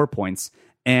changes to score points,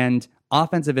 and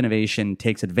offensive innovation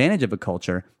takes advantage of a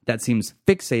culture that seems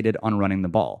fixated on running the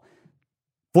ball.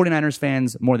 49ers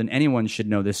fans, more than anyone, should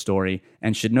know this story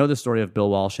and should know the story of Bill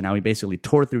Walsh and how he basically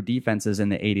tore through defenses in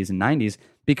the 80s and 90s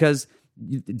because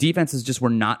defenses just were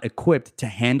not equipped to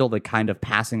handle the kind of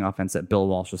passing offense that Bill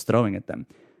Walsh was throwing at them.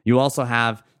 You also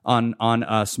have, on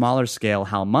a smaller scale,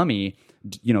 how Mummy,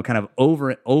 kind of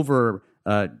over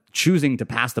choosing to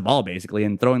pass the ball basically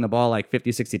and throwing the ball like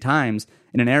 50, 60 times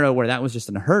in an era where that was just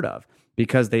unheard of,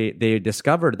 because they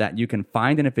discovered that you can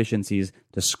find inefficiencies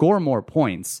to score more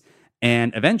points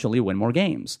and eventually win more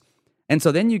games. And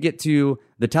so then you get to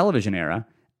the television era,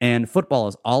 and football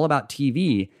is all about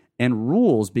TV, and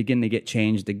rules begin to get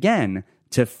changed again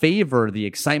to favor the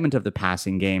excitement of the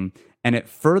passing game, and it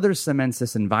further cements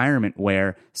this environment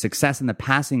where success in the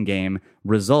passing game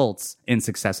results in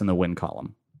success in the win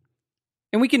column.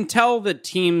 And we can tell that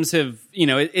teams have,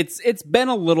 it's been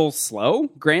a little slow,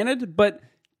 granted, but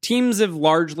teams have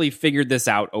largely figured this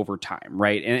out over time,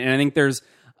 right? And I think there's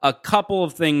a couple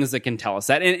of things that can tell us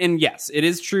that. And yes, it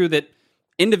is true that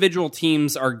individual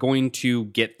teams are going to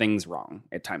get things wrong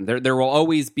at times. There will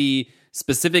always be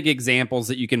specific examples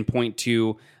that you can point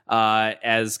to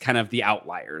as kind of the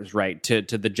outliers, right, to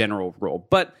the general rule.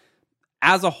 But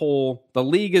as a whole, the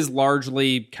league is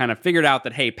largely kind of figured out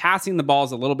that, hey, passing the ball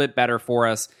is a little bit better for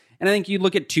us. And I think you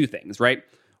look at two things, right?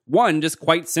 One, just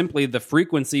quite simply, the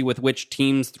frequency with which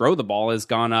teams throw the ball has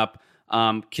gone up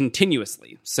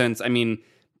continuously since,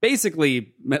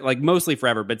 basically, like mostly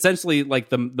forever, but essentially like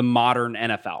the modern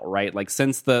NFL, right? Like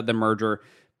since the merger,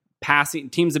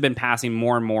 teams have been passing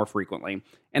more and more frequently.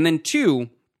 And then two,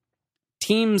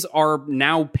 teams are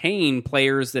now paying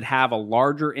players that have a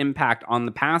larger impact on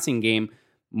the passing game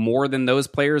more than those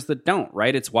players that don't,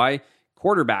 right? It's why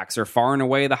quarterbacks are far and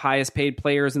away the highest paid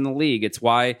players in the league. It's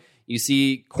why you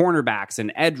see cornerbacks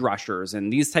and edge rushers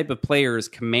and these type of players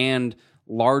command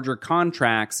larger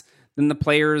contracts than the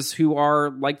players who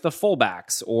are like the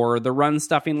fullbacks or the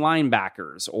run-stuffing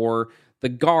linebackers or the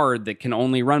guard that can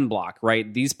only run block,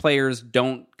 right? These players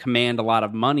don't command a lot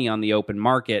of money on the open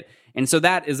market. And so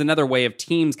that is another way of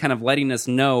teams kind of letting us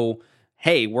know,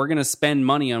 hey, we're going to spend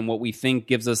money on what we think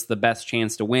gives us the best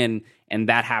chance to win, and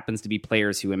that happens to be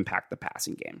players who impact the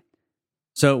passing game.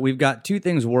 So we've got two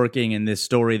things working in this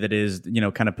story that is,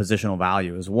 kind of positional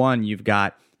value. Is one, you've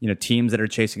got, teams that are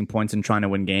chasing points and trying to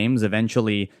win games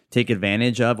eventually take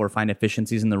advantage of or find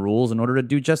efficiencies in the rules in order to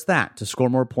do just that, to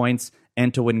score more points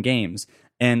and to win games.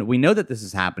 And we know that this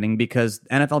is happening because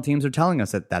NFL teams are telling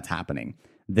us that that's happening.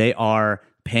 They are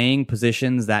paying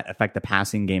positions that affect the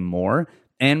passing game more,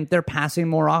 and they're passing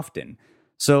more often.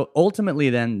 So ultimately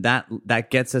then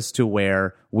that gets us to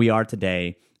where we are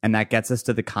today, and that gets us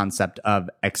to the concept of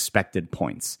expected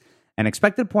points. And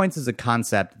expected points is a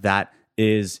concept that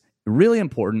is really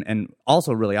important and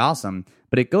also really awesome,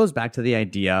 but it goes back to the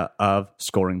idea of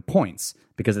scoring points.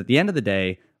 Because at the end of the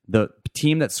day, the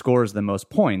team that scores the most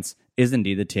points is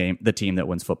indeed the team that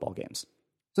wins football games.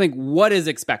 So I think, what is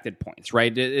expected points,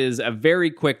 right? It is a very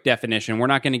quick definition. We're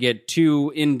not going to get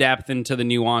too in-depth into the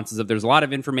nuances of, there's a lot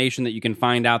of information that you can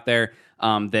find out there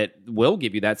that will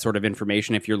give you that sort of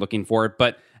information if you're looking for it.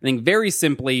 But I think very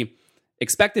simply,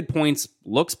 expected points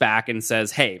looks back and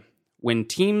says, hey, when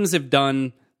teams have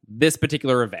done this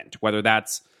particular event, whether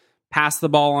that's pass the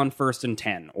ball on 1st and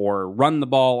 10 or run the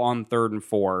ball on 3rd and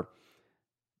 4,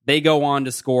 they go on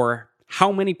to score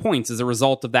how many points as a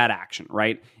result of that action,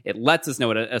 right? It lets us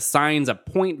know, it assigns a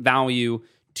point value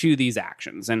to these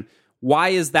actions. And why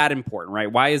is that important, right?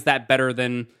 Why is that better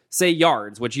than, say,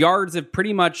 yards, which yards have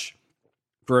pretty much,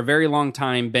 for a very long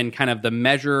time, been kind of the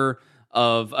measure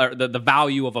of the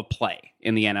value of a play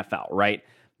in the NFL, right?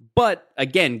 But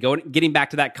again, getting back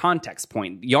to that context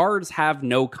point, yards have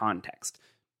no context.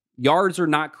 Yards are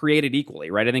not created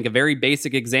equally, right? I think a very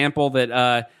basic example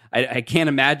that I can't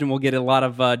imagine we'll get a lot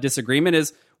of disagreement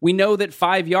is, we know that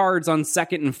 5 yards on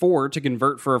 2nd and 4 to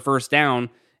convert for a first down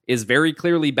is very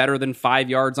clearly better than 5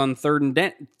 yards on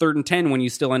 3rd and 10 when you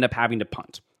still end up having to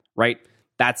punt, right?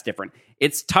 That's different.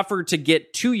 It's tougher to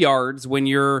get 2 yards when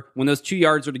those 2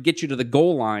 yards are to get you to the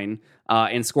goal line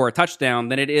and score a touchdown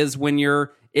than it is when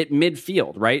you're at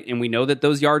midfield, right? And we know that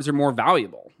those yards are more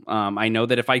valuable. I know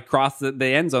that if I cross the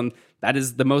end zone, that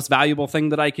is the most valuable thing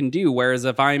that I can do. Whereas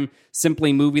if I'm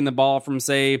simply moving the ball from,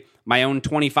 say, my own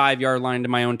 25-yard line to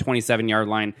my own 27-yard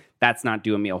line, that's not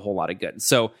doing me a whole lot of good.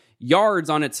 So yards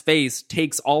on its face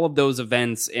takes all of those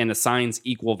events and assigns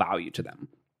equal value to them.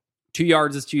 2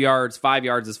 yards is 2 yards, 5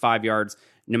 yards is 5 yards,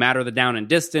 no matter the down and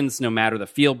distance, no matter the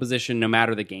field position, no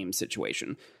matter the game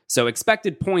situation. So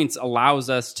expected points allows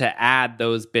us to add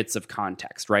those bits of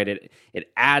context, right?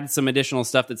 It adds some additional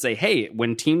stuff that say, hey,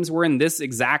 when teams were in this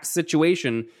exact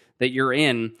situation that you're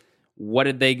in, what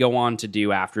did they go on to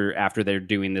do after they're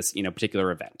doing this,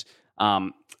 particular event?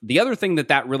 The other thing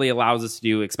that really allows us to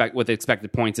do with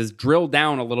expected points is drill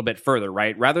down a little bit further,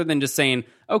 right? Rather than just saying,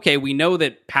 okay, we know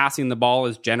that passing the ball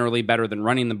is generally better than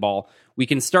running the ball, we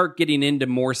can start getting into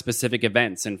more specific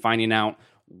events and finding out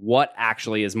what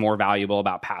actually is more valuable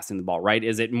about passing the ball, right?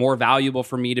 Is it more valuable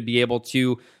for me to be able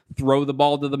to throw the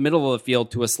ball to the middle of the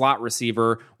field to a slot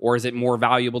receiver, or is it more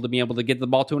valuable to be able to get the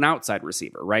ball to an outside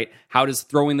receiver, right? How does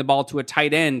throwing the ball to a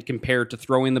tight end compare to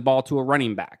throwing the ball to a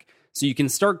running back? So you can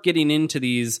start getting into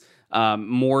these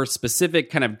more specific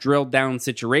kind of drilled down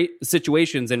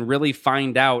situations and really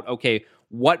find out, okay,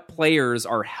 what players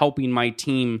are helping my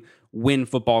team win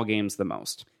football games the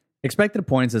most. Expected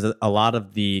points is a lot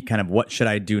of the kind of what should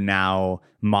I do now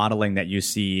modeling that you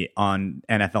see on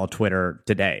NFL Twitter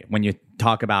today. When you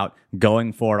talk about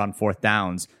going for it on fourth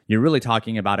downs, you're really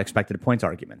talking about expected points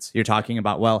arguments. You're talking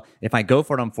about, well, if I go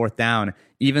for it on fourth down,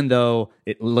 even though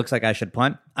it looks like I should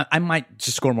punt, I might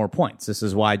just score more points. This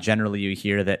is why generally you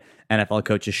hear that NFL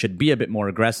coaches should be a bit more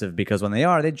aggressive, because when they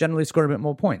are, they generally score a bit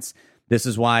more points. This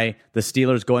is why the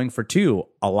Steelers going for two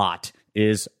a lot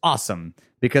is awesome,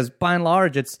 because by and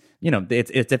large, it's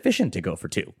efficient to go for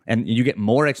two, and you get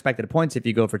more expected points if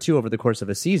you go for two over the course of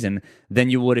a season than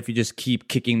you would if you just keep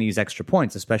kicking these extra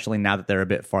points, especially now that they're a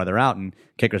bit farther out and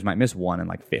kickers might miss one in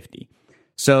like 50.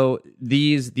 So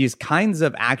these kinds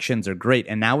of actions are great,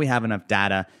 and now we have enough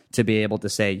data to be able to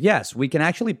say, yes, we can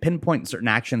actually pinpoint certain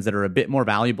actions that are a bit more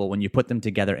valuable when you put them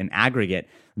together in aggregate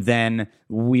than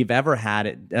we've ever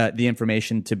had the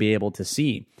information to be able to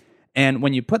see. And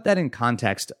when you put that in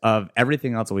context of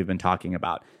everything else that we've been talking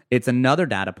about, it's another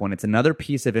data point, it's another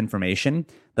piece of information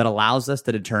that allows us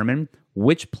to determine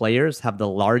which players have the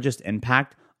largest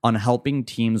impact on helping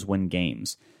teams win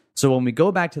games. So when we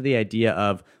go back to the idea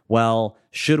of, well,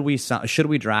 should we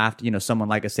draft, someone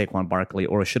like a Saquon Barkley,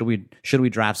 or should we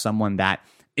draft someone that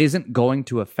isn't going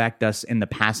to affect us in the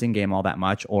passing game all that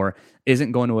much, or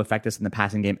isn't going to affect us in the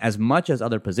passing game as much as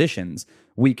other positions,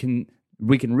 we can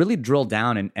really drill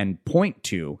down and point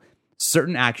to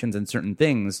certain actions and certain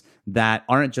things that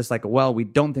aren't just like, well, we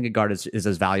don't think a guard is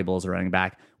as valuable as a running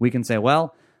back. We can say,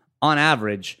 well, on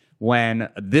average, when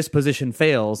this position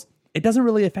fails, it doesn't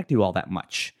really affect you all that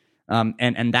much.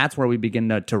 And that's where we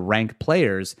begin to rank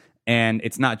players. And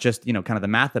it's not just, kind of the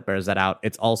math that bears that out.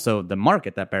 It's also the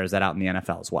market that bears that out in the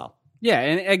NFL as well. Yeah,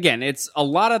 and again, it's a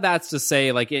lot of that's to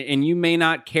say, like, and you may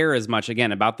not care as much,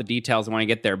 again, about the details when I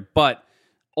get there, but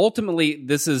ultimately,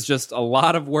 this is just a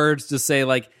lot of words to say,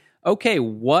 like, okay,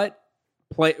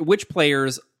 which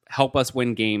players help us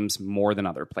win games more than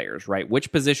other players, right?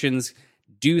 Which positions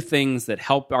do things that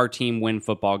help our team win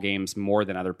football games more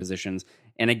than other positions?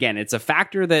 And again, it's a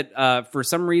factor that for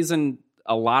some reason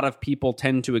a lot of people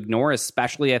tend to ignore,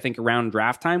 especially I think around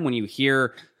draft time when you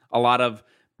hear a lot of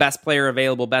best player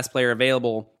available,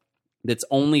 that's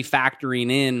only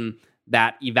factoring in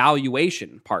that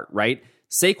evaluation part, right?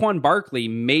 Saquon Barkley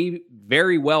may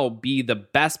very well be the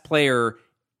best player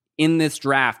in this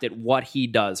draft at what he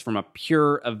does from a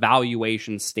pure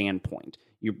evaluation standpoint.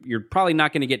 You're probably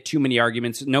not going to get too many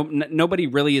arguments. Nobody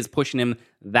really is pushing him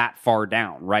that far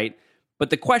down, right? But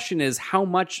the question is, how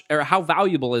much or how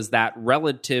valuable is that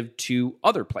relative to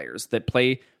other players that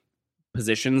play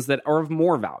positions that are of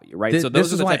more value, right? So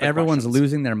this is why everyone's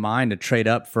losing their mind to trade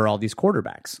up for all these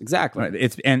quarterbacks. Exactly.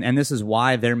 Right? And this is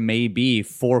why there may be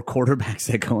 4 quarterbacks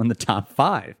that go in the top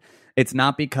 5. It's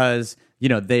not because,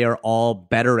 they are all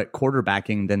better at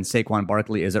quarterbacking than Saquon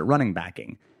Barkley is at running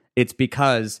backing. It's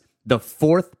because the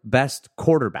 4th best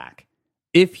quarterback,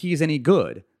 if he's any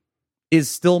good, is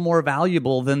still more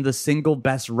valuable than the single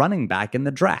best running back in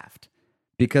the draft,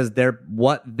 because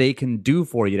what they can do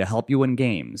for you to help you win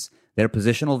games, their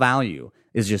positional value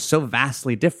is just so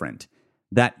vastly different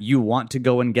that you want to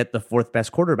go and get the 4th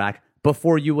best quarterback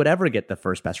before you would ever get the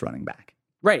 1st best running back.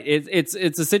 Right. It's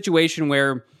a situation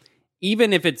where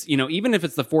even if it's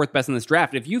the 4th best in this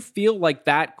draft, if you feel like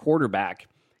that quarterback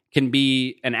can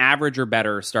be an average or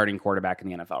better starting quarterback in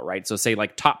the NFL, right? So say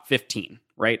like top 15,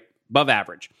 right? Above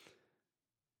average.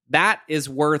 That is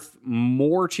worth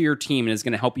more to your team and is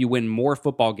going to help you win more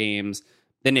football games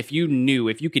than if you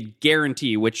could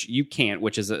guarantee, which you can't,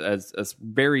 which is a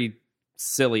very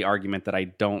silly argument that I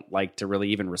don't like to really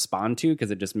even respond to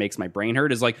because it just makes my brain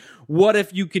hurt, is like, what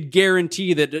if you could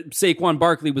guarantee that Saquon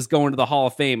Barkley was going to the Hall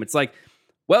of Fame? It's like,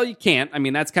 well, you can't. I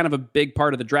mean, that's kind of a big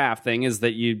part of the draft thing, is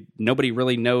that nobody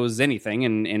really knows anything,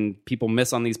 and people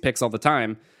miss on these picks all the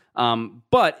time.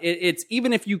 But it's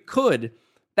even if you could,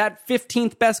 that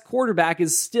 15th best quarterback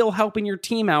is still helping your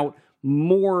team out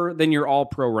more than your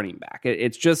all-pro running back.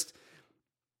 It's just,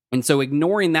 and so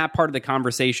ignoring that part of the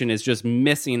conversation is just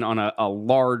missing on a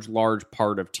large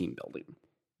part of team building.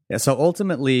 Yeah, so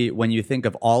ultimately, when you think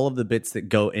of all of the bits that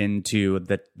go into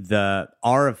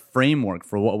our framework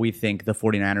for what we think the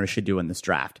 49ers should do in this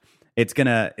draft, it's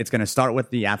gonna start with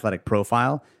the athletic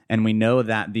profile, And we know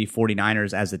that the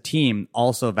 49ers as a team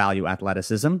also value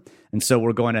athleticism. And so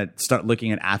we're going to start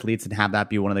looking at athletes and have that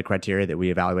be one of the criteria that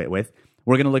we evaluate with.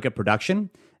 We're going to look at production.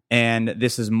 And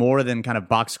this is more than kind of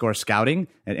box score scouting.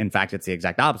 In fact, it's the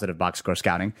exact opposite of box score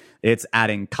scouting. It's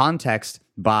adding context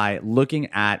by looking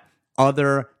at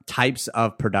other types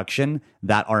of production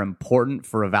that are important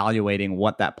for evaluating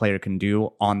what that player can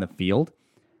do on the field.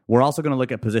 We're also going to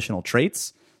look at positional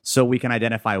traits so we can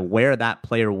identify where that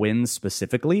player wins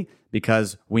specifically,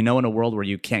 because we know in a world where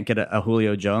you can't get a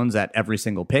Julio Jones at every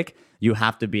single pick, you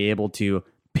have to be able to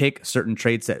pick certain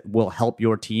traits that will help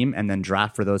your team and then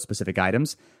draft for those specific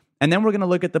items. And then we're going to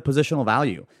look at the positional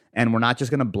value. And we're not just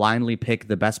going to blindly pick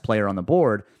the best player on the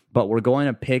board, but we're going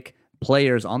to pick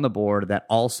players on the board that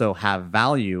also have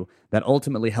value that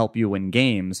ultimately help you win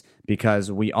games,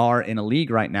 because we are in a league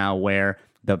right now where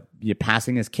the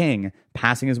passing is king,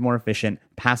 passing is more efficient,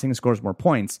 passing scores more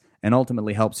points, and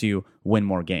ultimately helps you win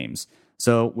more games.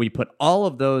 So we put all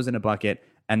of those in a bucket,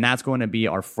 and that's going to be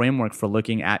our framework for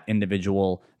looking at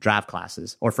individual draft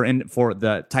classes, or for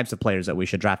the types of players that we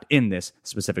should draft in this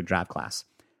specific draft class.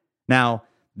 Now,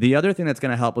 the other thing that's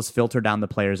going to help us filter down the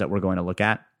players that we're going to look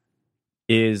at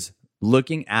is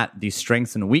looking at the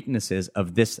strengths and weaknesses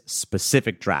of this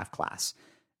specific draft class.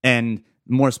 And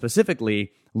more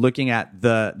specifically, looking at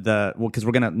because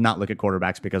we're going to not look at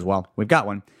quarterbacks because, well, we've got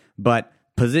one, but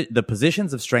the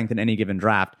positions of strength in any given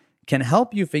draft can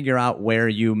help you figure out where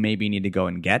you maybe need to go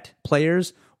and get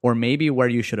players, or maybe where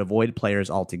you should avoid players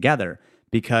altogether,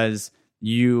 because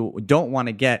you don't want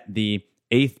to get the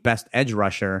 8th best edge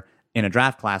rusher in a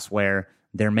draft class where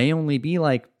there may only be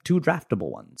like 2 draftable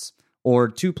ones or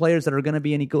 2 players that are going to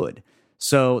be any good.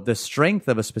 So the strength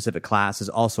of a specific class is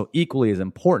also equally as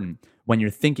important when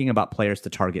you're thinking about players to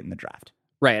target in the draft.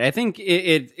 Right. I think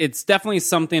it's definitely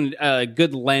something, a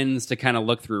good lens to kind of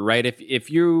look through, right? If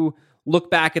you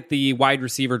look back at the wide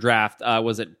receiver draft,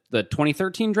 was it the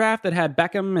 2013 draft that had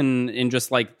Beckham and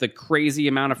just like the crazy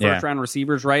amount of first round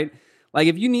receivers, right? Like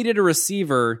if you needed a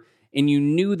receiver and you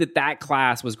knew that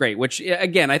class was great, which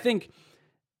again, I think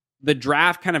the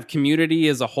draft kind of community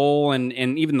as a whole and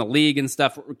even the league and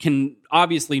stuff can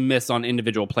obviously miss on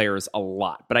individual players a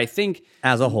lot. But I think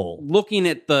as a whole, looking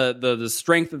at the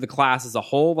strength of the class as a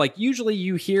whole, like usually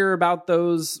you hear about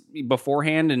those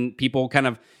beforehand and people kind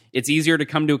of, it's easier to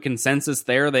come to a consensus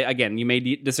there. Again, you may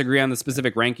disagree on the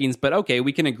specific rankings, but okay,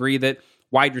 we can agree that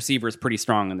wide receiver is pretty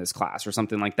strong in this class or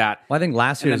something like that. Well, I think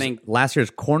last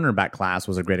year's cornerback class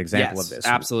was a great example of this.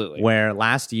 Absolutely. Where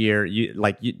last year,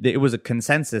 it was a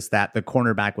consensus that the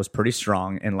cornerback was pretty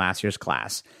strong in last year's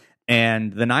class.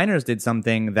 And the Niners did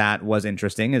something that was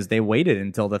interesting, is they waited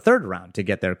until the 3rd round to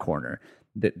get their corner.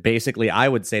 Basically, I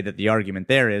would say that the argument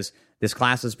there is this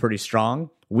class is pretty strong.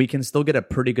 We can still get a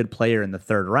pretty good player in the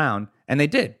 3rd round. And they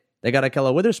did. They got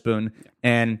Ahkello Witherspoon,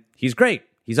 and he's great.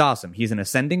 He's awesome. He's an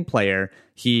ascending player.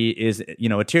 He is,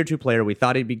 a tier 2 player. We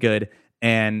thought he'd be good.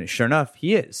 And sure enough,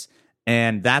 he is.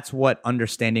 And that's what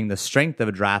understanding the strength of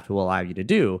a draft will allow you to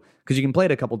do, because you can play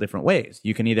it a couple different ways.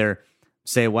 You can either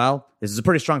say, well, this is a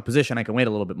pretty strong position, I can wait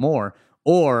a little bit more.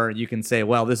 Or you can say,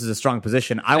 well, this is a strong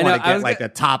position, I want to get the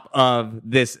top of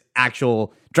this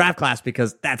actual draft class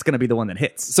because that's going to be the one that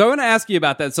hits. So I want to ask you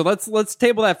about that. So let's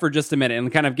table that for just a minute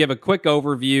and kind of give a quick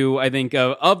overview, I think,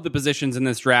 of the positions in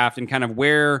this draft and kind of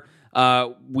where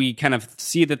we kind of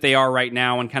see that they are right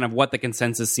now and kind of what the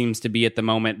consensus seems to be at the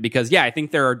moment. Because, I think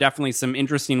there are definitely some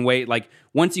interesting ways, like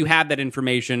once you have that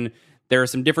information, there are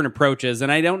some different approaches,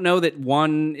 and I don't know that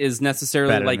one is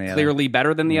necessarily clearly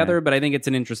better than the other, but I think it's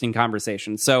an interesting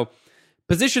conversation. So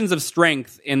positions of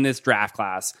strength in this draft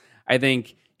class, I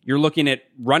think you're looking at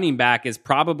running back is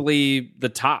probably the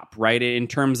top, right? In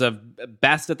terms of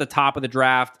best at the top of the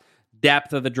draft,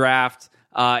 depth of the draft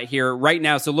here right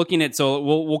now. So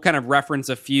we'll kind of reference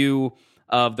a few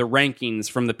of the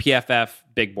rankings from the PFF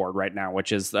big board right now,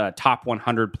 which is top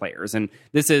 100 players. And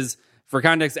this is, for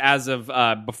context, as of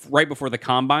right before the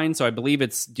combine, so I believe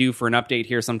it's due for an update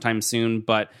here sometime soon.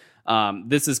 But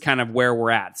this is kind of where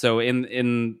we're at. So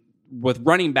with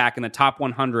running back in the top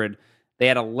 100, they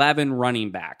had 11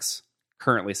 running backs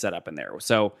currently set up in there.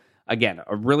 So again,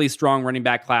 a really strong running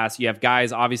back class. You have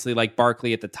guys obviously like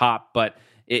Barkley at the top, but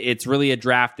it's really a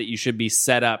draft that you should be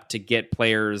set up to get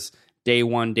players day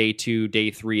 1, day 2,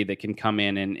 day 3 that can come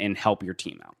in and help your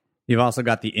team out. You've also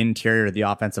got the interior of the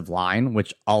offensive line,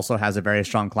 which also has a very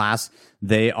strong class.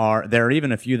 There are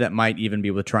even a few that might even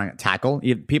be withdrawing at tackle.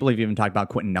 People have even talked about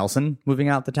Quentin Nelson moving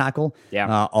out the tackle.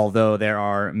 Yeah. Although there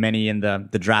are many in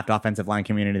the draft offensive line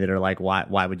community that are like,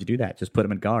 why would you do that? Just put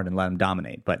him at guard and let him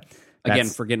dominate. But again,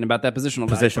 forgetting about that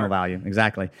positional value.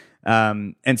 Exactly.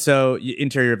 And so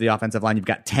interior of the offensive line, you've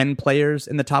got 10 players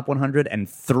in the top 100 and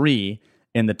 3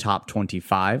 in the top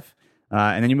 25.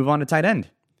 And then you move on to tight end.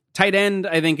 Tight end,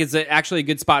 I think, is actually a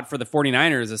good spot for the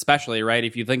 49ers, especially, right?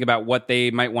 If you think about what they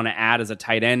might want to add as a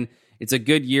tight end, it's a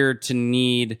good year to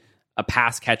need a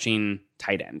pass-catching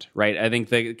tight end, right? I think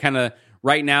the kind of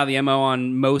right now, the MO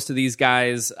on most of these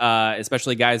guys,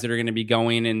 especially guys that are going to be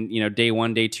going in, day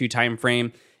 1, day 2 time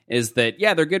frame, is that,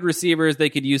 yeah, they're good receivers. They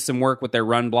could use some work with their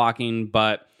run blocking,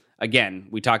 but again,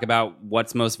 we talk about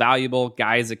what's most valuable,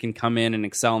 guys that can come in and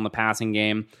excel in the passing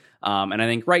game. And I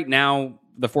think right now,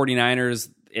 the 49ers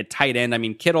at tight end, I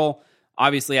mean, Kittle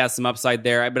obviously has some upside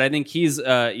there, but I think he's,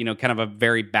 kind of a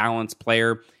very balanced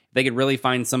player. They could really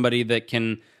find somebody that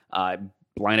can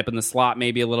line up in the slot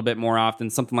maybe a little bit more often,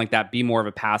 something like that, be more of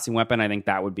a passing weapon. I think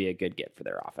that would be a good get for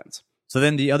their offense. So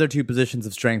then the other 2 positions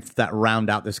of strength that round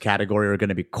out this category are going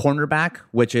to be cornerback,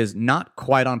 which is not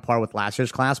quite on par with last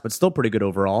year's class, but still pretty good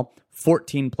overall.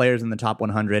 14 players in the top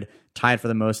 100, tied for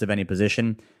the most of any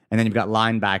position. And then you've got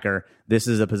linebacker. This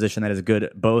is a position that is good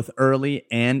both early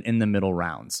and in the middle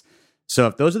rounds. So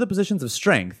if those are the positions of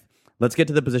strength, let's get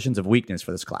to the positions of weakness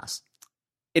for this class.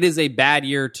 It is a bad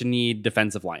year to need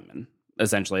defensive linemen,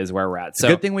 essentially, is where we're at. So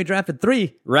good thing we drafted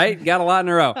 3. Right? Got a lot in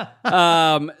a row.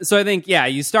 So I think,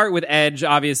 you start with edge,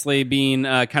 obviously, being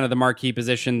kind of the marquee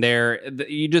position there.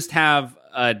 You just have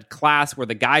a class where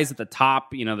the guys at the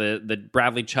top, the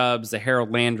Bradley Chubbs, the Harold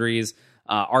Landrys,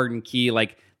 Arden Key,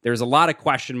 there's a lot of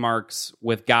question marks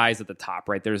with guys at the top,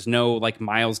 right? There's no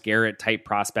Myles Garrett type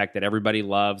prospect that everybody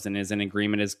loves and is in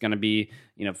agreement is going to be,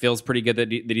 feels pretty good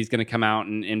that he's going to come out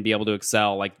and be able to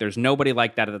excel. There's nobody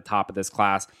like that at the top of this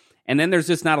class. And then there's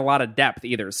just not a lot of depth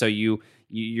either. So you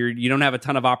don't have a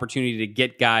ton of opportunity to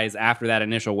get guys after that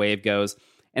initial wave goes.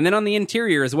 And then on the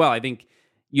interior as well, I think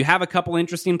you have a couple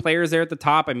interesting players there at the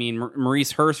top. I mean,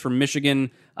 Maurice Hurst from Michigan,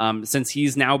 since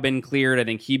he's now been cleared, I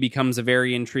think he becomes a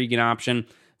very intriguing option.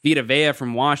 Vita Vea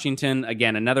from Washington,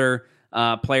 again, another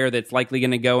player that's likely going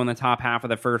to go in the top half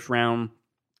of the first round.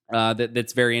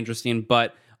 That's very interesting.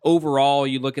 But overall,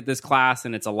 you look at this class,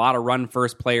 and it's a lot of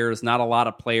run-first players, not a lot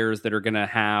of players that are going to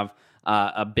have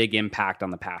a big impact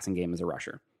on the passing game as a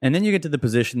rusher. And then you get to the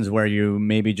positions where you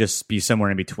maybe just be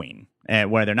somewhere in between,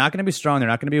 where they're not going to be strong, they're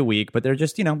not going to be weak, but they're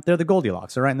just, they're the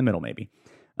Goldilocks. They're right in the middle, maybe.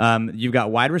 You've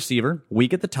got wide receiver,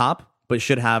 weak at the top, but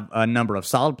should have a number of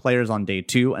solid players on day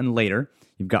 2 and later.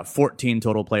 You've got 14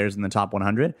 total players in the top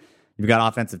 100. You've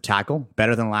got offensive tackle,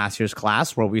 better than last year's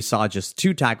class, where we saw just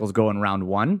 2 tackles go in round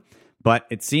 1. But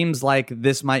it seems like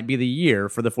this might be the year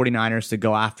for the 49ers to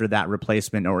go after that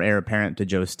replacement or heir apparent to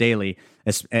Joe Staley,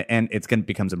 and it's going to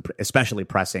become especially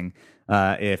pressing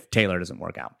if Taylor doesn't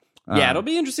work out. Yeah, it'll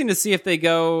be interesting to see if they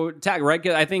go tackle, right?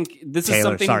 I think this is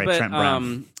something Trent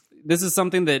Brown. This is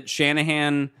something that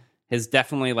Shanahan has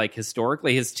definitely,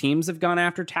 historically, his teams have gone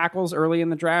after tackles early in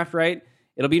the draft, right?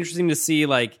 It'll be interesting to see,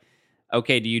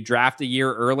 okay, do you draft a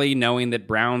year early knowing that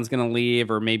Brown's going to leave,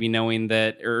 or maybe knowing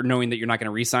that you're not going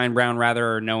to re-sign Brown,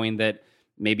 rather, or knowing that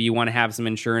maybe you want to have some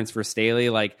insurance for Staley?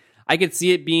 I could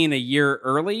see it being a year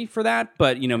early for that,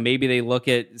 but, maybe they look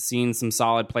at seeing some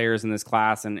solid players in this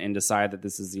class and decide that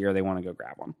this is the year they want to go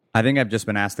grab one. I think I've just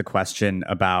been asked the question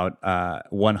about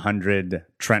 100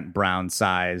 Trent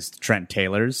Brown-sized Trent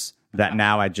Taylors, that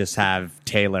now I just have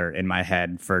Taylor in my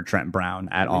head for Trent Brown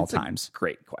at all times.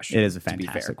 Great question. It is a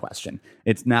fantastic question.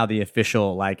 It's now the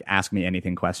official, Ask Me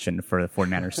Anything question for the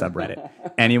 49ers subreddit.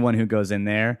 Anyone who goes in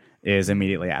there is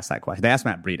immediately asked that question. They asked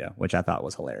Matt Breida, which I thought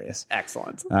was hilarious.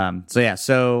 Excellent.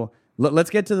 So let's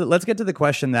get to the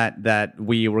question that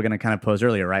we were going to kind of pose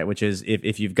earlier, right? Which is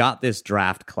if you've got this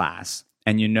draft class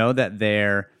and you know that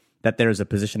there's a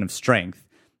position of strength,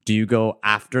 do you go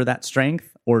after that strength?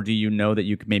 Or do you know that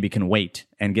you maybe can wait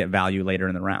and get value later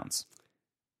in the rounds?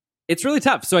 It's really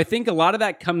tough. So I think a lot of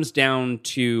that comes down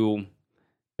to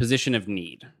position of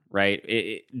need, right?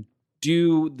 If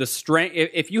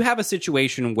you have a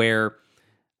situation where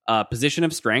a position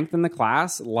of strength in the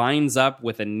class lines up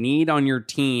with a need on your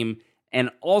team and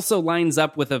also lines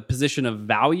up with a position of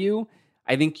value,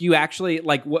 I think you actually,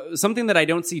 something that I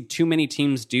don't see too many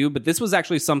teams do, but this was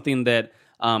actually something that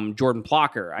Jordan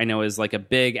Plocker, I know, is a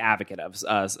big advocate of.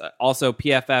 Also,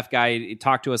 PFF guy, he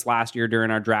talked to us last year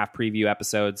during our draft preview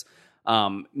episodes,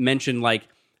 mentioned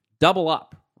double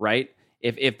up, right?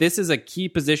 if this is a key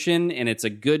position and it's a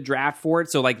good draft for it,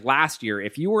 so like last year,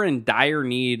 if you were in dire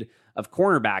need of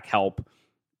cornerback help,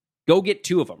 go get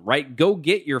 2 of them, right? Go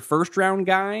get your first round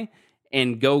guy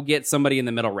and go get somebody in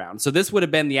the middle round. So this would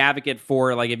have been the advocate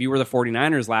for, like, if you were the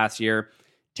 49ers last year,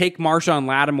 take Marshawn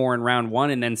Lattimore in round 1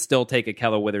 and then still take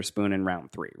Ahkello Witherspoon in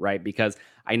round 3, right? Because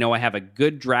I know I have a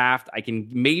good draft. I can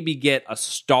maybe get a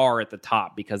star at the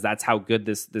top because that's how good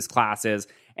this class is.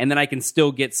 And then I can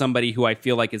still get somebody who I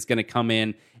feel like is going to come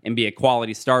in and be a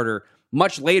quality starter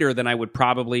much later than I would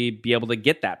probably be able to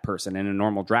get that person in a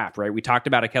normal draft, right? We talked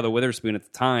about Ahkello Witherspoon at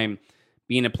the time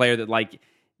being a player that, like,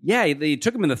 yeah, they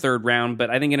took him in the 3rd round, but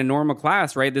I think in a normal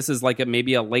class, right, this is like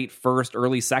maybe a late 1st,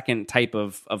 early 2nd type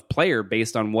of player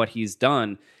based on what he's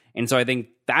done. And so I think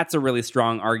that's a really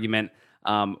strong argument.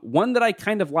 One that I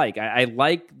kind of like. I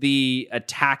like the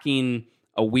attacking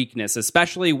a weakness,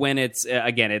 especially when it's,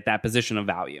 again, at that position of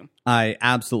value. I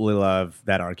absolutely love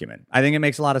that argument. I think it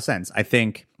makes a lot of sense. I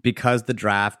think because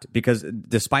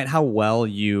despite how well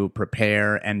you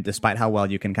prepare and despite how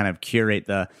well you can kind of curate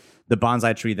the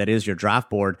bonsai tree that is your draft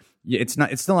board, it's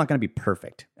still not going to be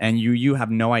perfect. And you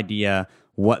have no idea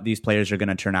what these players are going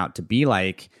to turn out to be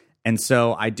like. And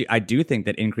so I do think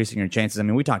that increasing your chances, I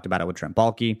mean, we talked about it with Trent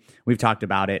Baalke. I talked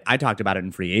about it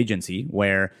in free agency,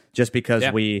 where just because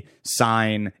if we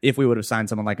would have signed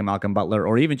someone like a Malcolm Butler,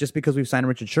 or even just because we've signed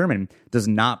Richard Sherman, does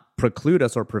not preclude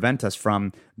us or prevent us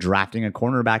from drafting a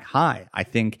cornerback high. I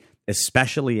think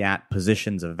especially at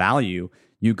positions of value,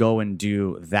 you go and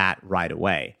do that right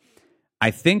away. I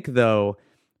think, though,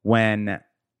 and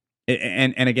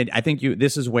again, I think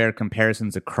this is where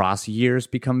comparisons across years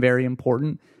become very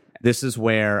important. This is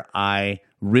where I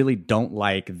really don't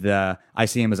like I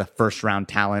see him as a 1st round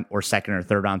talent or 2nd or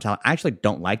 3rd round talent. I actually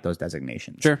don't like those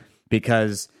designations. Sure.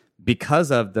 Because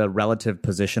of the relative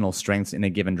positional strengths in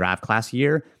a given draft class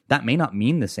year, that may not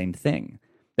mean the same thing.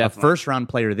 Definitely. A 1st round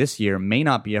player this year may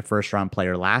not be a 1st round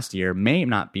player last year, may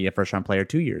not be a 1st round player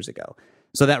 2 years ago.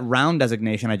 So that round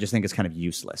designation, I just think, is kind of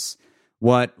useless.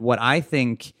 What I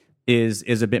think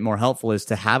is a bit more helpful is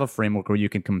to have a framework where you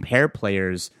can compare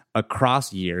players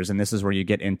across years, and this is where you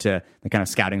get into the kind of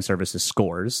scouting services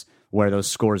scores, where those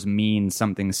scores mean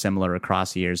something similar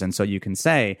across years. And so you can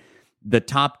say the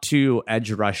top 2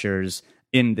 edge rushers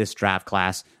in this draft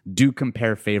class do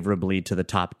compare favorably to the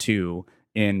top 2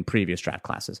 in previous draft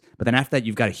classes. But then after that,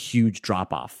 you've got a huge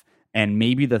drop-off. And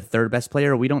maybe the 3rd best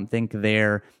player, we don't think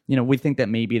they're, we think that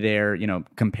maybe they're,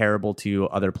 comparable to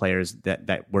other players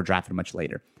that were drafted much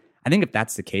later. I think if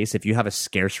that's the case, if you have a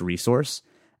scarce resource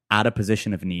at a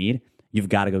position of need, you've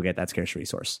got to go get that scarce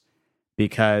resource,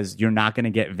 because you're not going to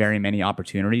get very many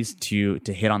opportunities to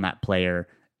hit on that player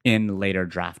in later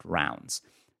draft rounds.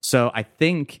 So I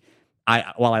think,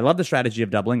 while I love the strategy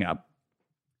of doubling up,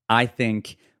 I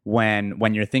think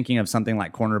when you're thinking of something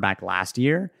like cornerback last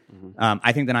year,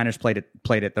 I think the Niners played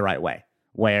it the right way,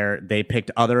 where they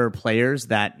picked other players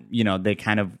that they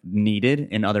kind of needed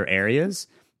in other areas,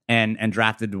 and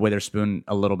drafted Witherspoon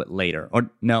a little bit later. Or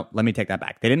no, let me take that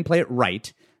back. They didn't play it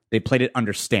right. They played it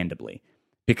understandably,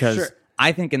 because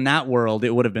I think in that world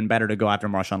it would have been better to go after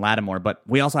Marshawn Lattimore. But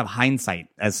we also have hindsight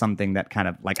as something that kind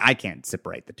of, like, I can't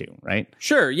separate the two, right?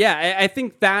 Sure, yeah. I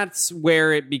think that's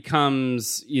where it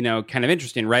becomes kind of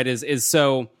interesting, right? Is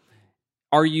so,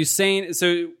 are you saying,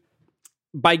 so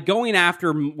by going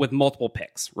after with multiple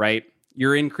picks, right,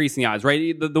 you're increasing the odds,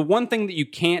 right? The one thing that you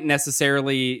can't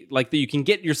necessarily, that you can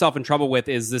get yourself in trouble with,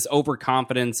 is this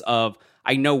overconfidence of,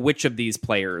 I know which of these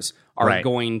players are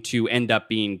going to end up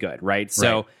being good, right?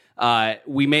 So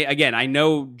we may, again, I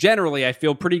know generally I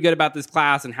feel pretty good about this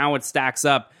class and how it stacks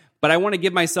up, but I want to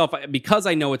give myself, because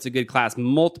I know it's a good class,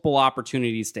 multiple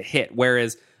opportunities to hit.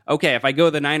 Whereas, okay, if I go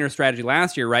the Niners strategy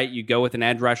last year, right, you go with an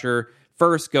edge rusher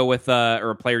first, go with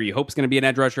or a player you hope is going to be an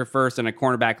edge rusher first and a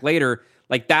cornerback later.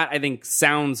 Like, that, I think,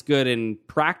 sounds good in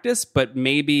practice, but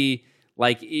maybe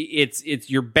it's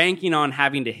you're banking on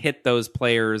having to hit those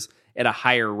players at a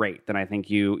higher rate than I think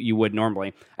you would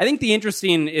normally. I think the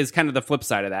interesting is kind of the flip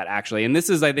side of that, actually. And this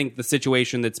is, I think, the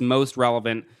situation that's most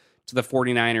relevant to the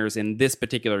 49ers in this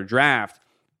particular draft,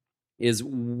 is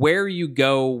where you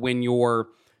go when your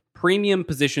premium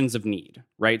positions of need,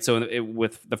 right? So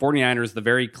with the 49ers, the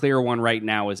very clear one right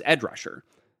now is edge rusher.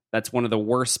 That's one of the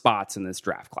worst spots in this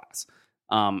draft class.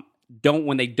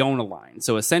 When they don't align.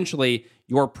 So essentially,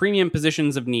 your premium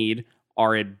positions of need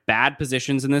are at bad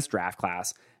positions in this draft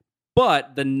class,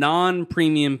 but the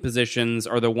non-premium positions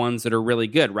are the ones that are really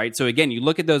good, right? So again, you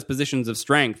look at those positions of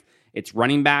strength, it's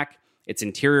running back, it's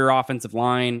interior offensive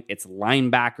line, it's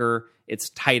linebacker, it's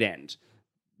tight end.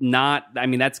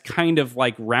 That's kind of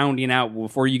like rounding out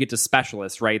before you get to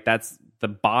specialists, right? That's the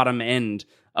bottom end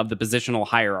of the positional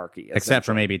hierarchy. Except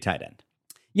for maybe tight end.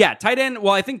 Yeah, tight end.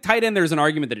 Well, I think tight end, there's an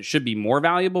argument that it should be more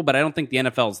valuable, but I don't think the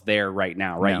NFL's there right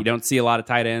now, right? No. You don't see a lot of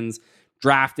tight ends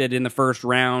drafted in the first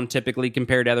round, typically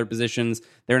compared to other positions.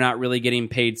 They're not really getting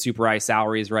paid super high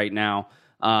salaries right now.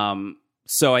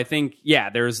 So I think, yeah,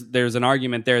 there's an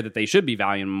argument there that they should be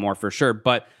valuing them more for sure.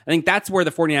 But I think that's where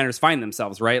the 49ers find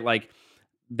themselves, right? Like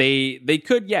they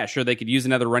could, yeah, sure, they could use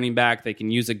another running back. They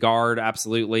can use a guard,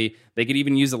 absolutely. They could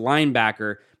even use a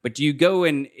linebacker. But do you go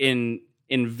and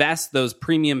invest those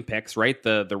premium picks, right?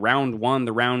 The round 1,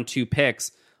 the round 2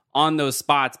 picks on those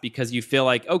spots because you feel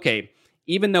like, okay,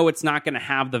 even though it's not going to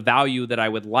have the value that I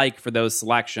would like for those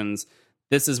selections,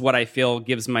 this is what I feel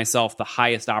gives myself the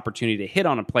highest opportunity to hit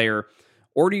on a player?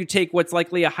 Or do you take what's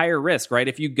likely a higher risk, right?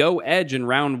 If you go edge in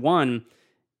round 1,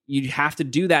 you have to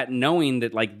do that knowing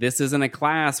that like this isn't a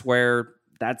class where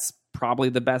that's probably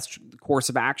the best course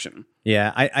of action.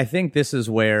 Yeah, I think this is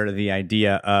where the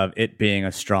idea of it being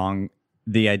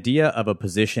the idea of a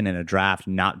position in a draft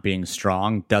not being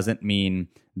strong doesn't mean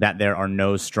that there are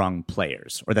no strong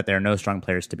players or that there are no strong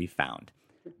players to be found.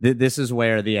 This is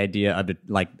where the idea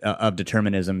of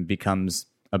determinism becomes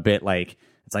a bit like,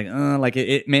 it's like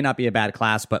it may not be a bad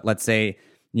class, but let's say,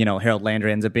 Harold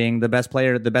Landry ends up being the best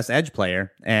player, the best edge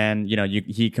player, and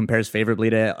he compares favorably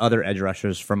to other edge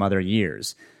rushers from other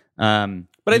years. But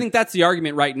I think that's the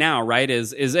argument right now, right?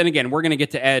 Is and again, we're going to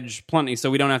get to edge plenty, so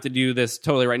we don't have to do this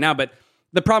totally right now. But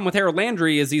the problem with Harold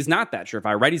Landry is he's not that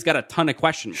surefire, right? He's got a ton of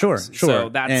question marks. Sure. So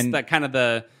that's that kind of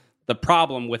the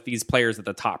problem with these players at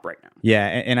the top right now. Yeah,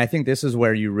 and I think this is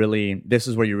where you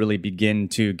really begin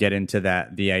to get into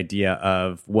the idea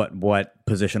of what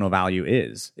positional value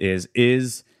is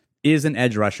an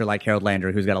edge rusher like Harold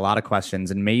Landry, who's got a lot of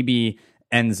questions and maybe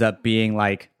ends up being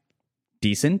like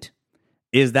decent.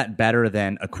 Is that better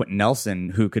than a Quentin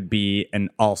Nelson who could be an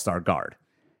all-star guard?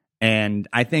 And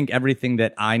I think everything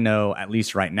that I know, at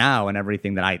least right now, and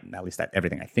everything I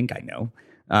think I know,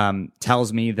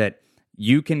 tells me that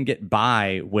you can get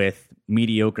by with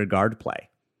mediocre guard play,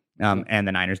 and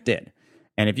the Niners did.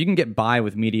 And if you can get by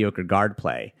with mediocre guard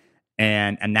play,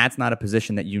 and that's not a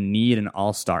position that you need an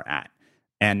all-star at,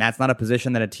 and that's not a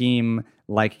position that a team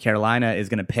like Carolina is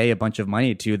going to pay a bunch of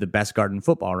money to the best guard in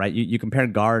football, right? You compare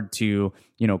guard to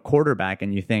quarterback,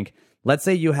 and you think, let's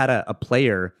say you had a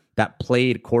player that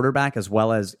played quarterback as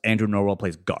well as Andrew Norwell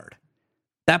plays guard.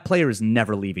 That player is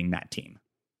never leaving that team.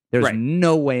 There's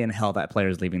no way in hell that player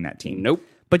is leaving that team. Nope.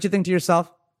 But you think to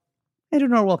yourself, Andrew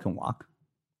Norwell can walk,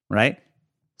 right?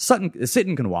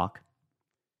 Sitton can walk,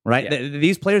 right? Yeah.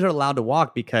 These players are allowed to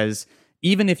walk because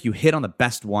even if you hit on the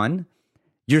best one,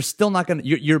 you're still not going to,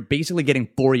 you're basically getting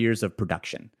 4 years of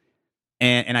production.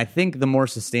 And I think the more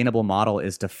sustainable model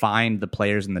is to find the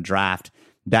players in the draft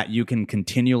that you can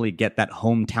continually get that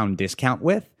hometown discount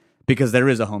with, because there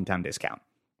is a hometown discount.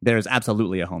 There is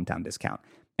absolutely a hometown discount.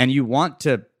 And you want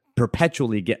to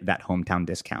perpetually get that hometown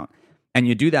discount. And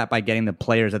you do that by getting the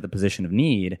players at the position of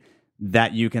need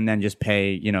that you can then just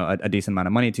pay, a decent amount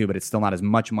of money to, but it's still not as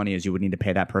much money as you would need to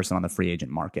pay that person on the free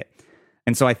agent market.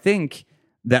 And so I think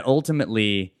that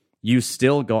ultimately you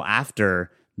still go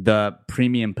after the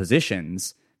premium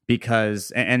positions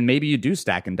because, and maybe you do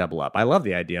stack and double up. I love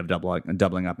the idea of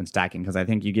doubling up and stacking because I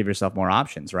think you give yourself more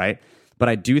options, right? But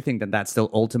I do think that still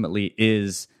ultimately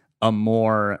is a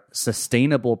more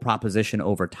sustainable proposition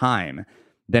over time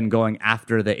than going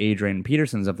after the Adrian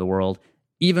Petersons of the world,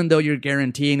 even though you're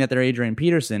guaranteeing that they're Adrian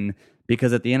Peterson,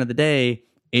 because at the end of the day,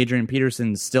 Adrian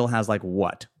Peterson still has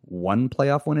one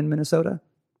playoff win in Minnesota?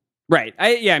 Right.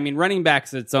 I mean, running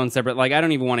back's its own separate. I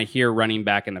don't even want to hear running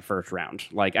back in the first round.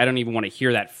 I don't even want to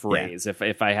hear that phrase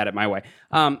if I had it my way.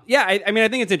 I mean, I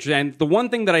think it's interesting. The one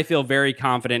thing that I feel very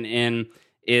confident in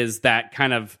is that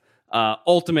kind of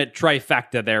ultimate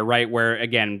trifecta there, right? Where,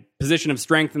 again, position of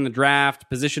strength in the draft,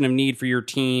 position of need for your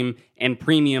team, and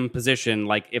premium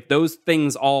position. If those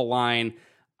things all align,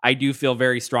 I do feel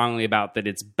very strongly about that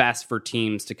it's best for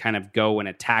teams to kind of go and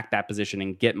attack that position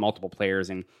and get multiple players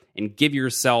and give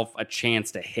yourself a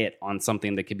chance to hit on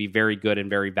something that could be very good and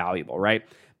very valuable, right?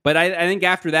 But I think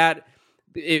after that,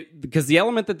 because the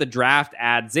element that the draft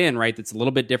adds in, right, that's a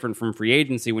little bit different from free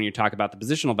agency when you talk about the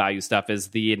positional value stuff, is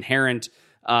the inherent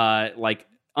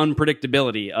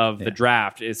unpredictability of the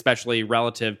draft, especially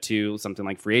relative to something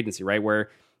like free agency, right? Where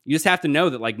you just have to know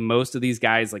that most of these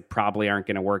guys probably aren't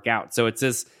going to work out. So it's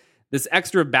this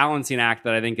extra balancing act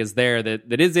that I think is there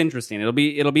that is interesting. It'll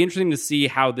be interesting to see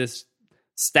how this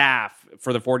staff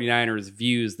for the 49ers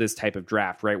views this type of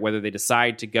draft, right? Whether they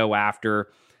decide to go after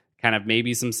kind of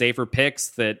maybe some safer picks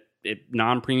that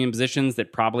non-premium positions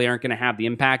that probably aren't going to have the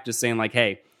impact, just saying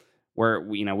hey, where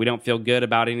we don't feel good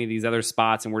about any of these other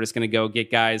spots, and we're just going to go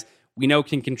get guys we know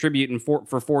can contribute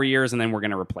for 4 years, and then we're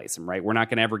going to replace them, right? We're not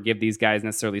going to ever give these guys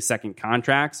necessarily second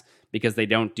contracts because they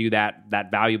don't do that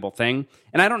valuable thing.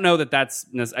 And I don't know that's,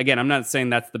 again, I'm not saying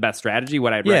that's the best strategy,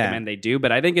 what I'd recommend they do,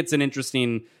 but I think it's an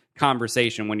interesting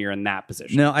conversation when you're in that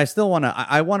position. No, I still want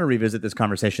to revisit this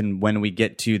conversation when we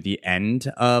get to the end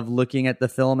of looking at the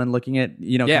film and looking at,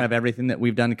 kind of everything that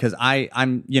we've done, because I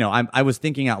was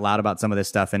thinking out loud about some of this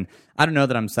stuff, and I don't know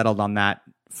that I'm settled on that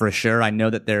for sure. I know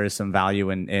that there is some value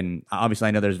in obviously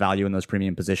I know there's value in those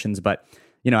premium positions, but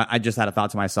I just had a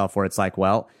thought to myself where it's like,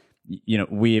 well,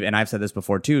 and I've said this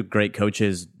before too, great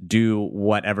coaches do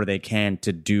whatever they can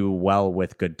to do well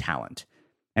with good talent.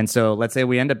 And so let's say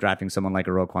we end up drafting someone like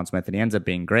a Roquan Smith and he ends up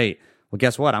being great. Well,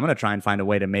 guess what? I'm going to try and find a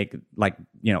way to make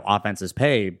offenses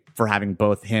pay for having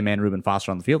both him and Reuben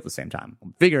Foster on the field at the same time.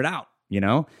 Figure it out,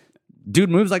 Dude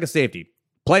moves like a safety.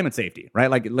 Play him at safety, right?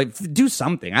 Like do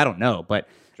something. I don't know, but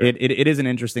sure. It is an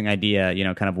interesting idea,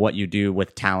 kind of what you do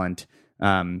with talent,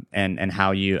 and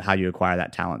how you acquire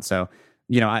that talent. So,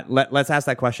 let's ask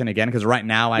that question again, because right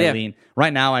now I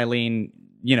lean,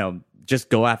 just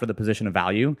go after the position of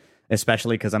value,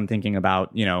 especially because I'm thinking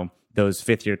about, those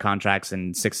 5th-year contracts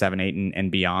in 6, 7, 8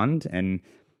 and beyond. And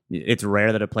it's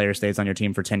rare that a player stays on your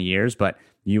team for 10 years, but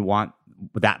you want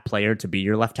that player to be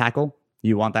your left tackle.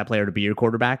 You want that player to be your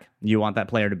quarterback. You want that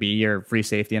player to be your free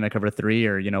safety in a cover 3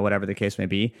 or, whatever the case may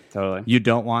be. Totally. You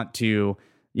don't want to,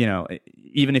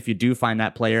 even if you do find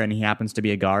that player and he happens to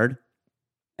be a guard,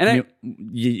 and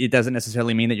it doesn't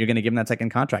necessarily mean that you're going to give him that second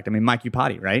contract. I mean, Mike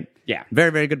Upati, right? Yeah.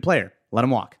 Very, very good player. Let him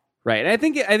walk. Right. And I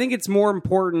think it's more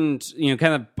important,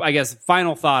 kind of, I guess,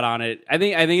 final thought on it. I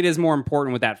think it is more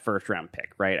important with that first round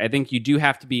pick, right? I think you do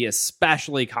have to be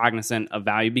especially cognizant of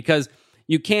value, because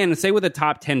you can, say with a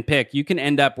top 10 pick, you can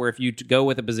end up where if you go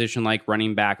with a position like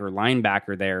running back or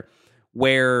linebacker there,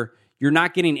 where you're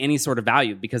not getting any sort of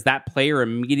value because that player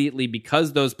immediately,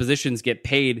 because those positions get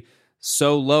paid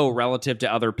so low relative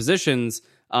to other positions,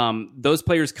 those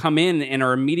players come in and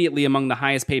are immediately among the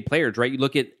highest paid players, right? You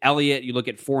look at Elliott, you look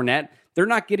at Fournette, they're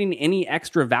not getting any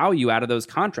extra value out of those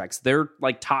contracts. They're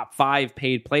like top 5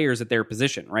 paid players at their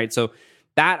position, right? So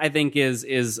that, I think,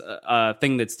 is a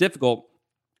thing that's difficult.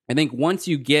 I think once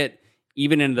you get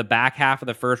even into the back half of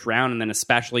the first round, and then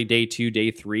especially day 2,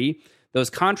 day 3, those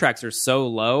contracts are so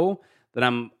low that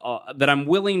I'm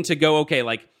willing to go, okay,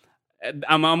 like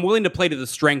I'm willing to play to the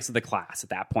strengths of the class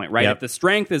at that point, right? Yep. If the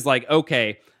strength is like,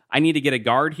 okay, I need to get a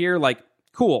guard here, like,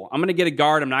 cool, I'm going to get a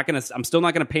guard. I'm still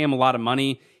not going to pay him a lot of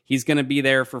money. He's going to be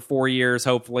there for 4 years,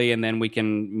 hopefully, and then we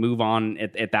can move on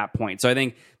at that point. So I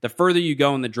think the further you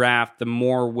go in the draft, the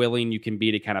more willing you can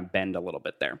be to kind of bend a little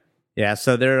bit there. Yeah,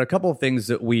 so there are a couple of things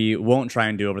that we won't try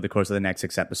and do over the course of the next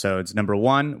 6 episodes. Number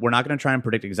one, we're not going to try and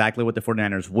predict exactly what the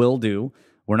 49ers will do.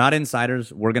 We're not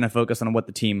insiders. We're going to focus on what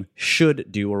the team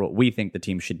should do, or what we think the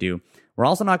team should do. We're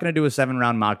also not going to do a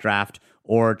 7-round mock draft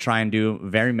or try and do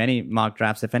very many mock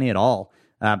drafts, if any at all,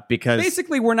 because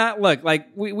basically we're not,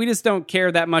 we just don't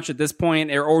care that much at this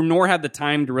point, or nor have the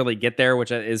time to really get there,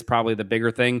 which is probably the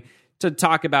bigger thing, to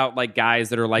talk about like guys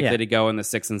that are likely to go in the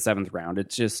 6th and 7th round.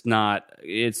 It's just not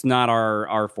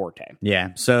our forte. Yeah.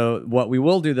 So what we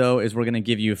will do, though, is we're going to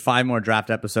give you 5 more draft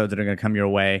episodes that are going to come your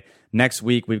way. Next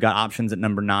week, we've got options at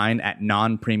number 9 at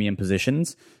non-premium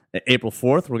positions. April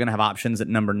 4th, we're going to have options at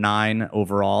number 9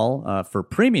 overall for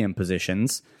premium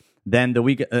positions. Then the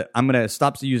week, I'm going to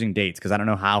stop using dates because I don't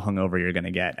know how hungover you're going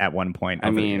to get at one point.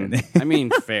 I mean,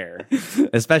 fair.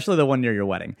 Especially the one near your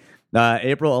wedding.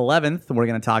 April 11th, we're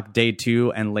going to talk day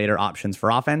 2 and later options for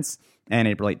offense. And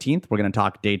April 18th, we're going to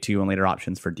talk day 2 and later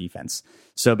options for defense.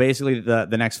 So basically, the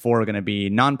next 4 are going to be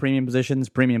non-premium positions,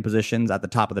 premium positions at the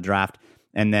top of the draft,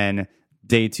 and then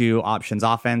day 2 options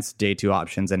offense, day 2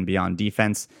 options and beyond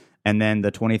defense. And then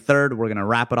the 23rd, we're going to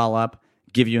wrap it all up,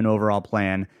 give you an overall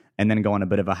plan, and then go on a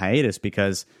bit of a hiatus,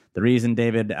 because the reason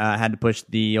David had to push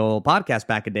the old podcast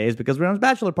back a day is because we're on his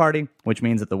bachelor party, which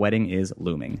means that the wedding is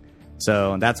looming.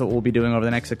 So that's what we'll be doing over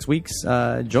the next 6 weeks.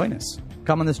 Join us.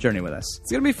 Come on this journey with us.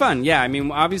 It's going to be fun. Yeah, I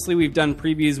mean, obviously we've done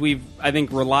previews. We've, I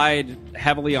think, relied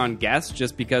heavily on guests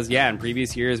just because, in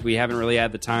previous years we haven't really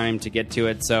had the time to get to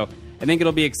it. So I think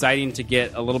it'll be exciting to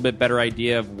get a little bit better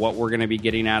idea of what we're going to be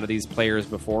getting out of these players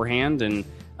beforehand. And,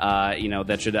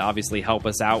 that should obviously help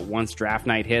us out once draft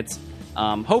night hits.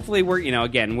 Hopefully we're,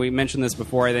 again, we mentioned this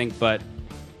before, I think, but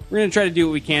we're going to try to do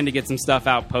what we can to get some stuff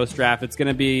out post-draft. It's going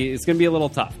to be a little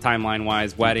tough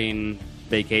timeline-wise, wedding,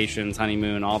 vacations,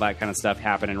 honeymoon, all that kind of stuff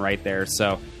happening right there.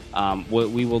 So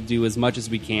we will do as much as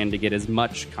we can to get as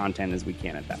much content as we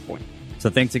can at that point. So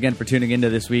thanks again for tuning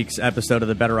into this week's episode of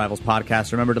the Better Rivals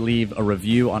podcast. Remember to leave a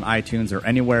review on iTunes or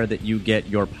anywhere that you get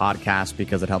your podcast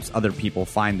because it helps other people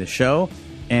find the show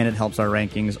and it helps our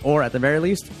rankings. Or at the very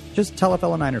least, just tell a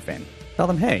fellow Niner fan. Tell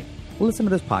them, hey, listen to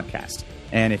this podcast.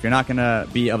 And if you're not going to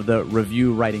be of the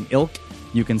review writing ilk,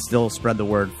 you can still spread the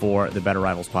word for the Better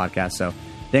Rivals podcast. So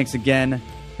thanks again.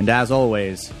 And as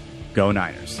always, go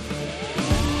Niners.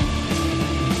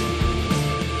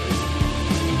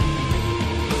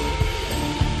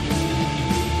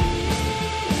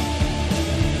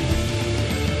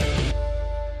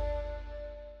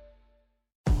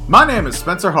 My name is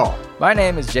Spencer Hall. My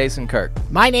name is Jason Kirk.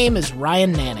 My name is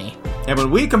Ryan Nanny. And when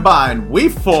we combine, we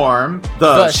form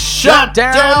the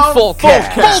Shutdown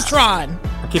Fullcast. Voltron!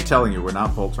 I keep telling you, we're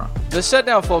not Voltron. The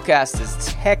Shutdown Fullcast is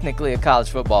technically a college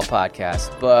football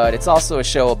podcast, but it's also a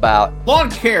show about lawn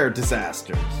care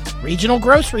disasters, regional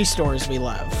grocery stores we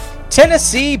love,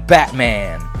 Tennessee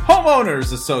Batman,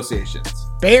 homeowners associations,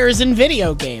 bears and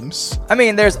video games. I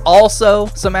mean, there's also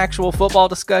some actual football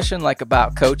discussion, like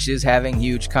about coaches having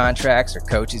huge contracts, or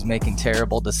coaches making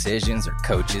terrible decisions, or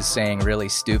coaches saying really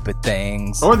stupid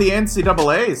things. Or the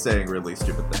NCAA saying really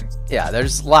stupid things. Yeah,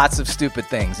 there's lots of stupid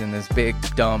things in this big,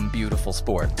 dumb, beautiful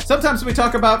sport. Sometimes we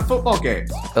talk about football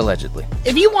games. Allegedly.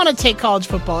 If you want to take college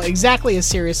football exactly as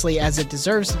seriously as it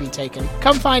deserves to be taken,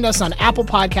 come find us on Apple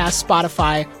Podcasts,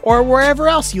 Spotify, or wherever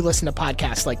else you listen to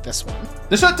podcasts like this one.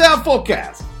 The Shutdown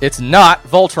Fullcast. It's not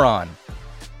Voltron.